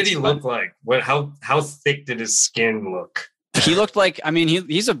too intense. What did he look like? How thick did his skin look? He looked like, I mean,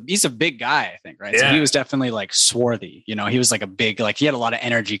 he's a big guy, I think, right? Yeah. So he was definitely like swarthy, you know, he was like a big, like he had a lot of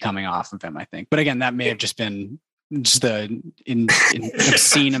energy coming off of him, I think. But again, that may have just been just the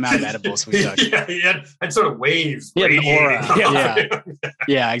obscene amount of edibles we took. Yeah, he had sort of waves. He had an aura.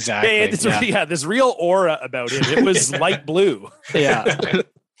 Yeah, exactly. This real aura about him. It was light blue. Yeah.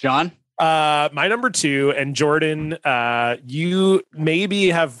 John? My number 2, and Jordan, you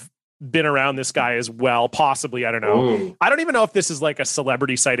maybe have been around this guy as well, possibly. I don't know. Ooh. I don't even know if this is like a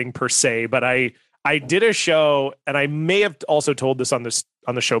celebrity sighting per se, but I did a show, and I may have also told this on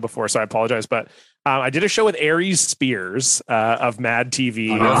the show before, so I apologize, but I did a show with Aries Spears of Mad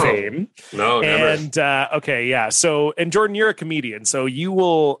TV fame. No, never. And okay, yeah. So, and Jordan, you're a comedian, so you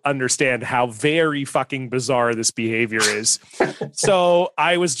will understand how very fucking bizarre this behavior is. So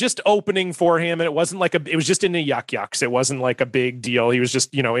I was just opening for him, and it wasn't like it was just in the Yuck Yucks. It wasn't like a big deal. He was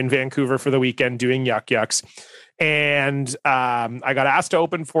just, you know, in Vancouver for the weekend doing Yuck Yucks. And I got asked to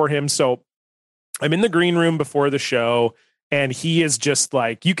open for him. So I'm in the green room before the show, and he is just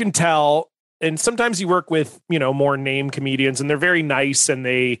like, you can tell. And sometimes you work with, you know, more name comedians, and they're very nice, and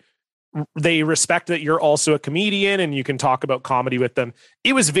they they respect that you're also a comedian and you can talk about comedy with them.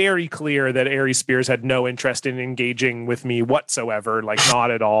 It was very clear that Aries Spears had no interest in engaging with me whatsoever, like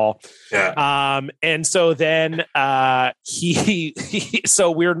not at all. Yeah. And so then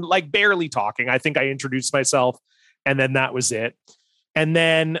so we're like barely talking. I think I introduced myself and then that was it. And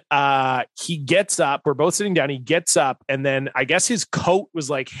then he gets up, we're both sitting down, he gets up, and then I guess his coat was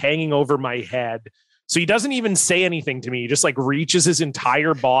like hanging over my head. So he doesn't even say anything to me. He just like reaches his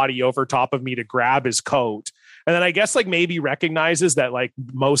entire body over top of me to grab his coat. And then I guess like maybe recognizes that like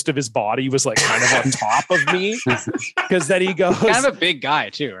most of his body was like kind of on top of me. Because then he goes, kind of a big guy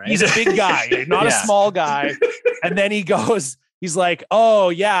too, right? He's a big guy, not a small guy. And then he goes, he's like, oh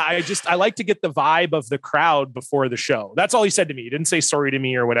yeah, I like to get the vibe of the crowd before the show. That's all he said to me. He didn't say sorry to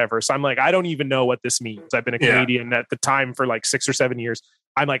me or whatever. So I'm like, I don't even know what this means. I've been a comedian at the time for like 6 or 7 years.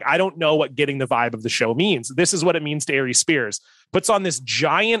 I'm like, I don't know what getting the vibe of the show means. This is what it means to Aries Spears. Puts on this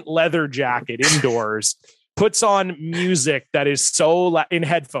giant leather jacket indoors, puts on music that is so in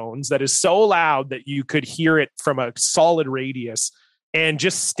headphones that is so loud that you could hear it from a solid radius, and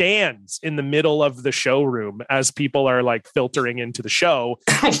just stands in the middle of the showroom as people are like filtering into the show.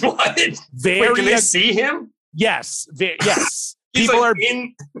 What? Wait, can they see him? Yes. Yes. He's people like are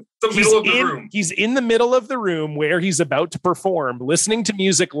in the middle of the room. He's in the middle of the room where he's about to perform, listening to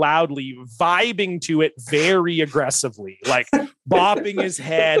music loudly, vibing to it very aggressively, like bopping his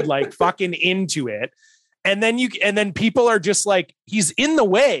head, like fucking into it. And then people are just like, he's in the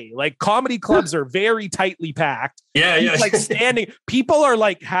way. Like comedy clubs are very tightly packed. Yeah. He's like standing. People are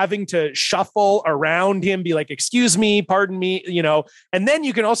like having to shuffle around him, be like, excuse me, pardon me, you know. And then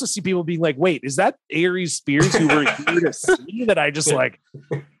you can also see people being like, wait, is that Aries Spears who we're here to see that I just like?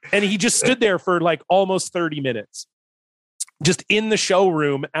 And he just stood there for like almost 30 minutes. Just in the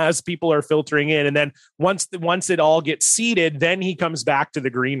showroom as people are filtering in. And then once it all gets seated, then he comes back to the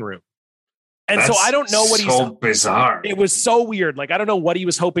green room. And That's so I don't know what so bizarre. It was so weird. Like, I don't know what he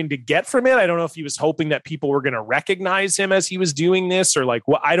was hoping to get from it. I don't know if he was hoping that people were going to recognize him as he was doing this, or like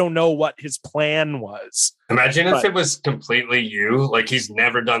what, I don't know what his plan was. Imagine if it was completely you. Like he's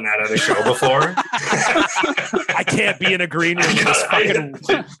never done that at a show before. I can't be in a green room.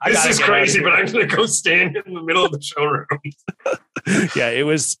 This is crazy, but I'm going to go stand in the middle of the showroom. Yeah, it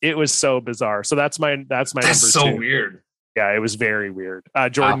was so bizarre. So that's my number so 2. Weird. Yeah, it was very weird.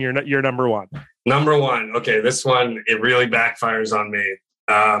 Jordan, you're number 1. Number 1. Okay, this one, it really backfires on me.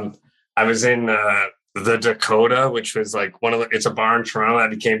 I was in the Dakota, which was like it's a bar in Toronto that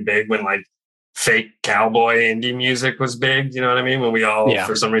became big when like fake cowboy indie music was big. You know what I mean? When we all,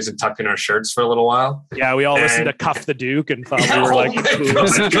 for some reason, tucked in our shirts for a little while. Yeah, we all listened to Cuff the Duke and thought we were like,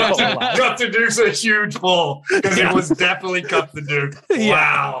 Cuff the Duke's a huge pull because it was definitely Cuff the Duke.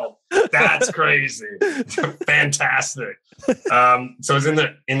 Wow. That's crazy. Fantastic. So I was in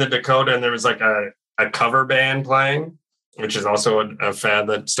the Dakota, and there was like a cover band playing, which is also a fad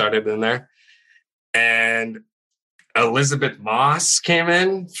that started in there. And Elizabeth Moss came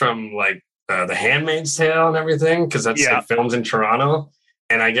in from like The Handmaid's Tale and everything, because that's like films in Toronto.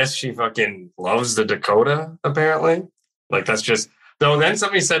 And I guess she fucking loves the Dakota, apparently. Like that's just, though then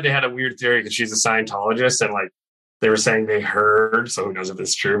somebody said they had a weird theory because she's a Scientologist, and like they were saying they heard, so who knows if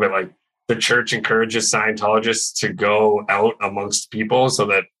it's true, but like the church encourages Scientologists to go out amongst people so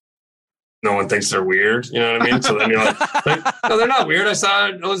that no one thinks they're weird. You know what I mean? So then you're like, no, they're not weird. I saw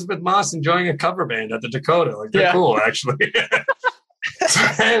Elizabeth Moss enjoying a cover band at the Dakota. Like they're cool, actually.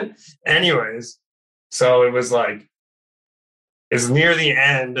 Anyways, so it was like, it's near the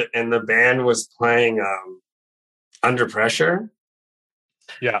end and the band was playing Under Pressure.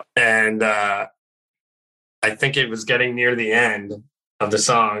 Yeah. And I think it was getting near the end of the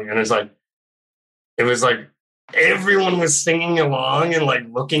song, and it was like everyone was singing along and like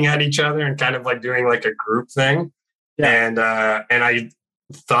looking at each other and kind of like doing like a group thing. Yeah. And I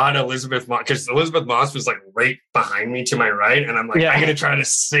thought Elizabeth Moss, because Elizabeth Moss was like right behind me to my right, and I'm like, I'm gonna try to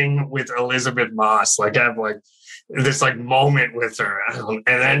sing with Elizabeth Moss, like have like this like moment with her. And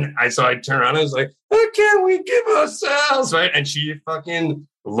then I turned around, I was like, what can we give ourselves, right? And she fucking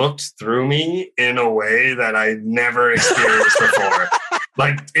looked through me in a way that I never experienced before.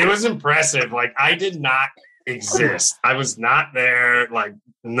 Like it was impressive. Like I did not exist. I was not there. Like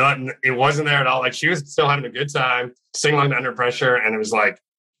nothing. It wasn't there at all. Like she was still having a good time, singing along to Under Pressure, and it was like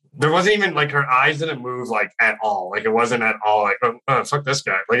there wasn't even like her eyes didn't move like at all. Like it wasn't at all like oh fuck this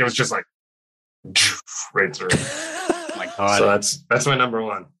guy. Like it was just like right through. Oh my God. So that's my number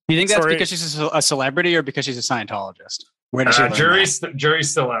 1. Do you think that's because she's a celebrity or because she's a Scientologist? Where did she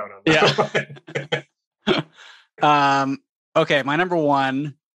jury's still out on that. Yeah. Okay, my number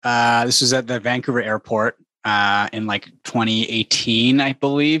 1. This was at the Vancouver airport. in like 2018, I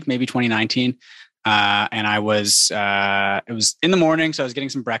believe, maybe 2019. And I was, it was in the morning. So I was getting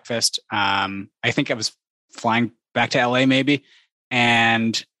some breakfast. I think I was flying back to LA maybe.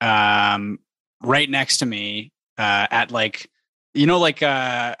 And right next to me at like, I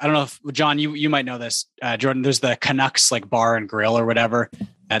don't know if John, you might know this, Jordan, there's the Canucks like bar and grill or whatever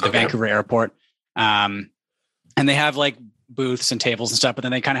at the Vancouver airport. And they have like booths and tables and stuff, but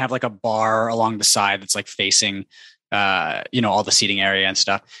then they kind of have like a bar along the side that's like facing, all the seating area and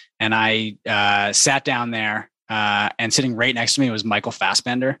stuff. And I sat down there and sitting right next to me was Michael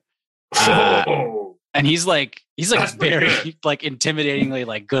Fassbender. And he's like very like intimidatingly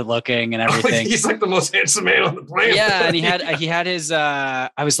like good looking and everything. He's like the most handsome man on the planet. Yeah, and he had his. I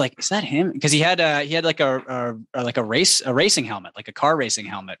was like, is that him? Because he had like a racing helmet, like a car racing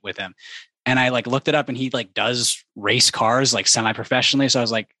helmet with him. And I like looked it up, and he like does race cars like semi-professionally. So I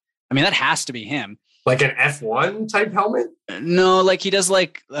was like, I mean, that has to be him. Like an F1 type helmet? No, like he does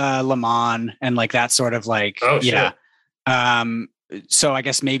like Le Mans and like that sort of like shit. So I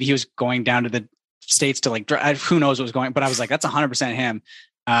guess maybe he was going down to the States to like drive. Who knows what was going? But I was like, that's 100% him.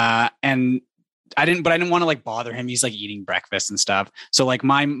 And I didn't want to like bother him. He's like eating breakfast and stuff. So like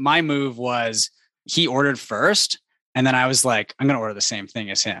my move was he ordered first. And then I was like, I'm going to order the same thing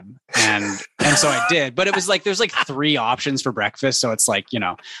as him. And so I did, but it was like, there's like 3 options for breakfast. So it's like,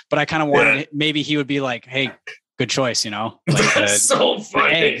 but I kind of wanted, maybe he would be like, hey, good choice, like That's so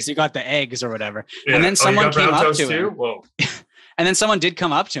funny. the eggs, you got the eggs or whatever. Yeah. And then someone came up to too? him. Whoa. And then someone did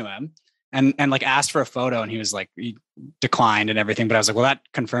come up to him and like asked for a photo, and he was like, he declined and everything. But I was like, well, that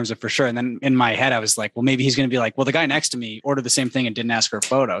confirms it for sure. And then in my head, I was like, well, maybe he's going to be like, well, the guy next to me ordered the same thing and didn't ask for a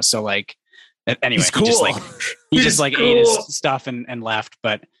photo. So like, anyway, cool. he just ate his stuff and left.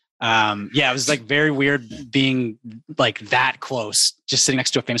 But it was like very weird being like that close, just sitting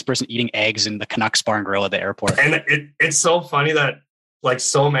next to a famous person eating eggs in the Canucks bar and grill at the airport. And it's so funny that like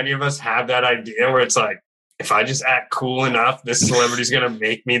so many of us have that idea where it's like, if I just act cool enough, this celebrity's gonna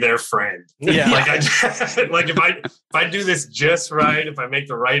make me their friend. Yeah. Like if I do this just right, if I make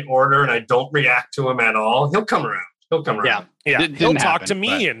the right order and I don't react to him at all, he'll come around. Yeah. He'll talk to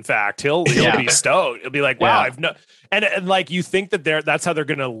me. In fact, he'll be stoked. He'll be like, wow, and like, you think that that's how they're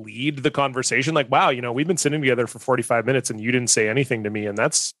going to lead the conversation. Like, wow, we've been sitting together for 45 minutes and you didn't say anything to me. And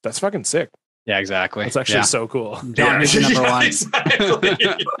that's fucking sick. Yeah, exactly. It's actually so cool. John is number one.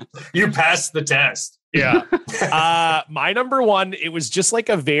 Exactly. You passed the test. Yeah. My number one, it was just like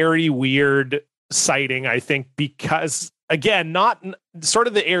a very weird sighting, I think, because again, not sort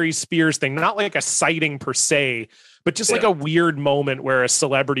of the Aries Spears thing, not like a sighting per se, but just like a weird moment where a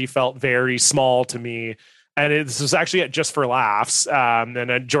celebrity felt very small to me. And this was actually at Just for Laughs.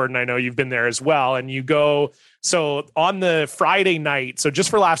 And Jordan, I know you've been there as well. And you go, so on the Friday night, so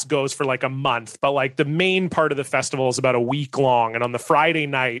Just for Laughs goes for like a month, but like the main part of the festival is about a week long. And on the Friday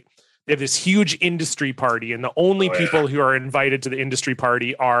night, they have this huge industry party. And the only people who are invited to the industry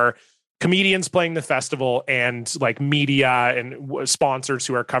party are comedians playing the festival and like media and sponsors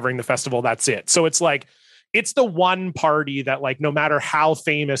who are covering the festival. That's it. So it's like, it's the one party that like, no matter how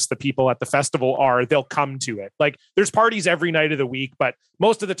famous the people at the festival are, they'll come to it. Like there's parties every night of the week, but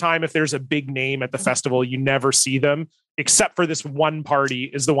most of the time, if there's a big name at the festival, you never see them except for this one party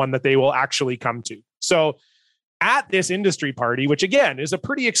is the one that they will actually come to. So at this industry party, which again is a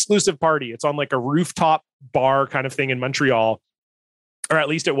pretty exclusive party, it's on like a rooftop bar kind of thing in Montreal, or at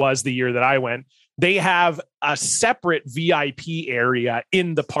least it was the year that I went. They have a separate VIP area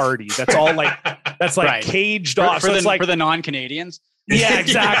in the party. That's all like, right. Caged off. For the non-Canadians. Yeah,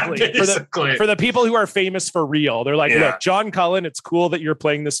 exactly. For the people who are famous for real. They're like, look, John Cullen, it's cool that you're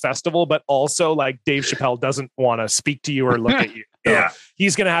playing this festival, but also like Dave Chappelle doesn't want to speak to you or look at you. So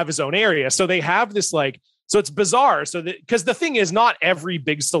he's going to have his own area. So they have this like, so it's bizarre. So that, because the thing is, not every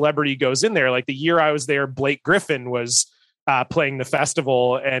big celebrity goes in there. Like the year I was there, Blake Griffin was playing the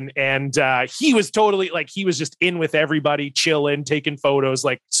festival, and he was totally like, he was just in with everybody, chilling, taking photos,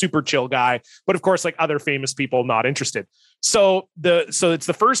 like super chill guy. But of course, like other famous people not interested. So it's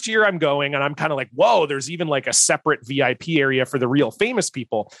the first year I'm going, and I'm kind of like, whoa, there's even like a separate VIP area for the real famous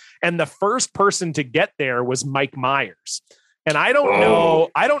people. And the first person to get there was Mike Myers. And I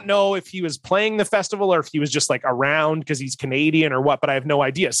don't know if he was playing the festival or if he was just like around because he's Canadian or what, but I have no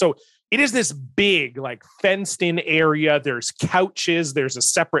idea. So it is this big, like fenced in area. There's couches. There's a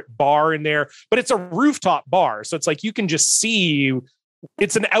separate bar in there, but it's a rooftop bar. So it's like, you can just see,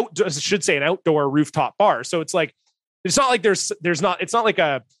 it's an outdoor rooftop bar. So it's like, it's not like it's not like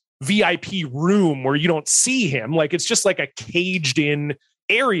a VIP room where you don't see him. Like, it's just like a caged in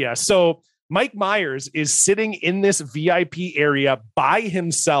area. So Mike Myers is sitting in this VIP area by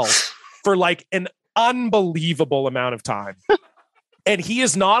himself for like unbelievable amount of time. And he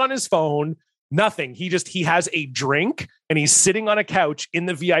is not on his phone, nothing. He has a drink and he's sitting on a couch in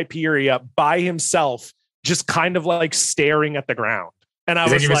the VIP area by himself, just kind of like staring at the ground. And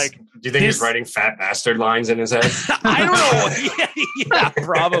I was like, do you think he's writing fat bastard lines in his head? I don't know. Yeah,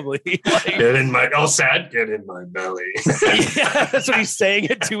 probably. Like, get in my belly. Yeah, that's what he's saying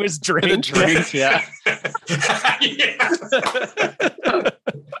it to his drink. Yeah.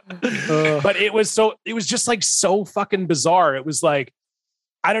 But it was just like so fucking bizarre. It was like,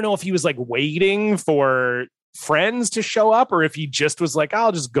 I don't know if he was like waiting for friends to show up or if he just was like,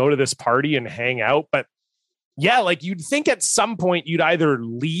 I'll just go to this party and hang out. But yeah, like you'd think at some point you'd either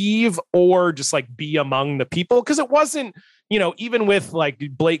leave or just like be among the people. Cause it wasn't, even with like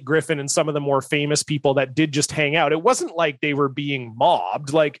Blake Griffin and some of the more famous people that did just hang out, it wasn't like they were being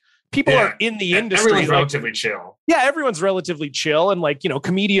mobbed. Like people are in the industry. Everyone's relatively chill. Yeah, everyone's relatively chill. And like,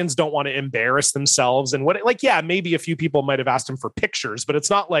 comedians don't want to embarrass themselves. And maybe a few people might have asked him for pictures, but it's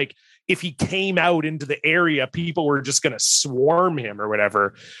not like if he came out into the area, people were just going to swarm him or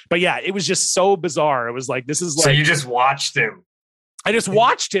whatever. But yeah, it was just so bizarre. It was like, this is like. So you just watched him. I just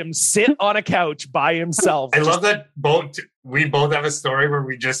watched him sit on a couch by himself. I love that we both have a story where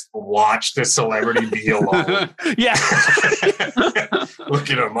we just watched a celebrity be alone. Yeah. Look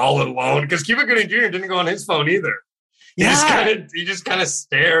at him all alone. Because Cuba Gooding Jr. didn't go on his phone either. He just kind of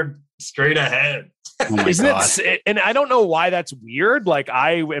stared straight ahead. Oh my God. And I don't know why that's weird. Like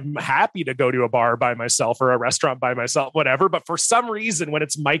I am happy to go to a bar by myself or a restaurant by myself, whatever. But for some reason, when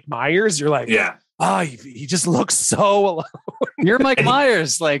it's Mike Myers, you're like, he just looks so alone. You're Mike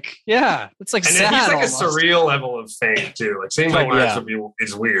Myers. Like, yeah, it's like sad. He's like almost. a surreal level of fame too. Like seeing Mike Myers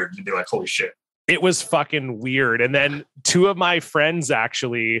is weird. You'd be like, holy shit. It was fucking weird. And then two of my friends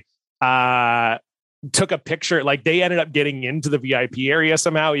actually took a picture. Like they ended up getting into the VIP area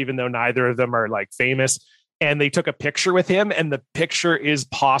somehow, even though neither of them are like famous. And they took a picture with him, and the picture is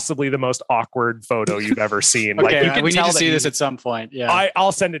possibly the most awkward photo you've ever seen. Okay, like you can we need tell to see this at some point. Yeah,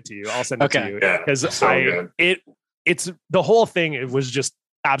 I'll send it to you. Because it's the whole thing. It was just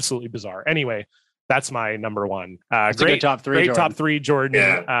absolutely bizarre. Anyway, that's my number one. Great top three. Great Jordan. top three, Jordan.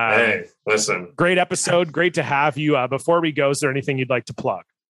 Yeah. Hey, listen. Great episode. Great to have you. Before we go, is there anything you'd like to plug?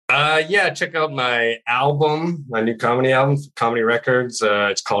 Check out my album, my new comedy album, Comedy Records.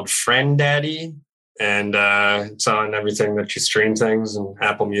 It's called Friend Daddy, and it's on everything that you stream things and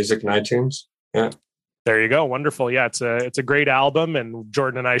Apple Music and iTunes. Yeah. There you go. Wonderful. Yeah, it's a great album, and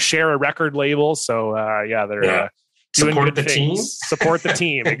Jordan and I share a record label. So they're doing support good the things. team. Support the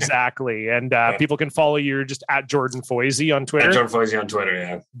team, exactly. And people can follow you just at Jordan Foisey on Twitter. At Jordan Foisey on Twitter,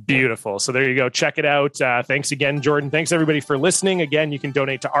 yeah. Beautiful. So there you go. Check it out. Thanks again, Jordan. Thanks everybody for listening. Again, you can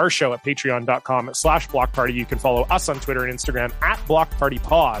donate to our show at patreon.com/Block Party. You can follow us on Twitter and Instagram at Block Party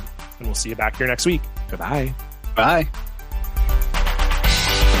Pod. And we'll see you back here next week. Goodbye. Bye.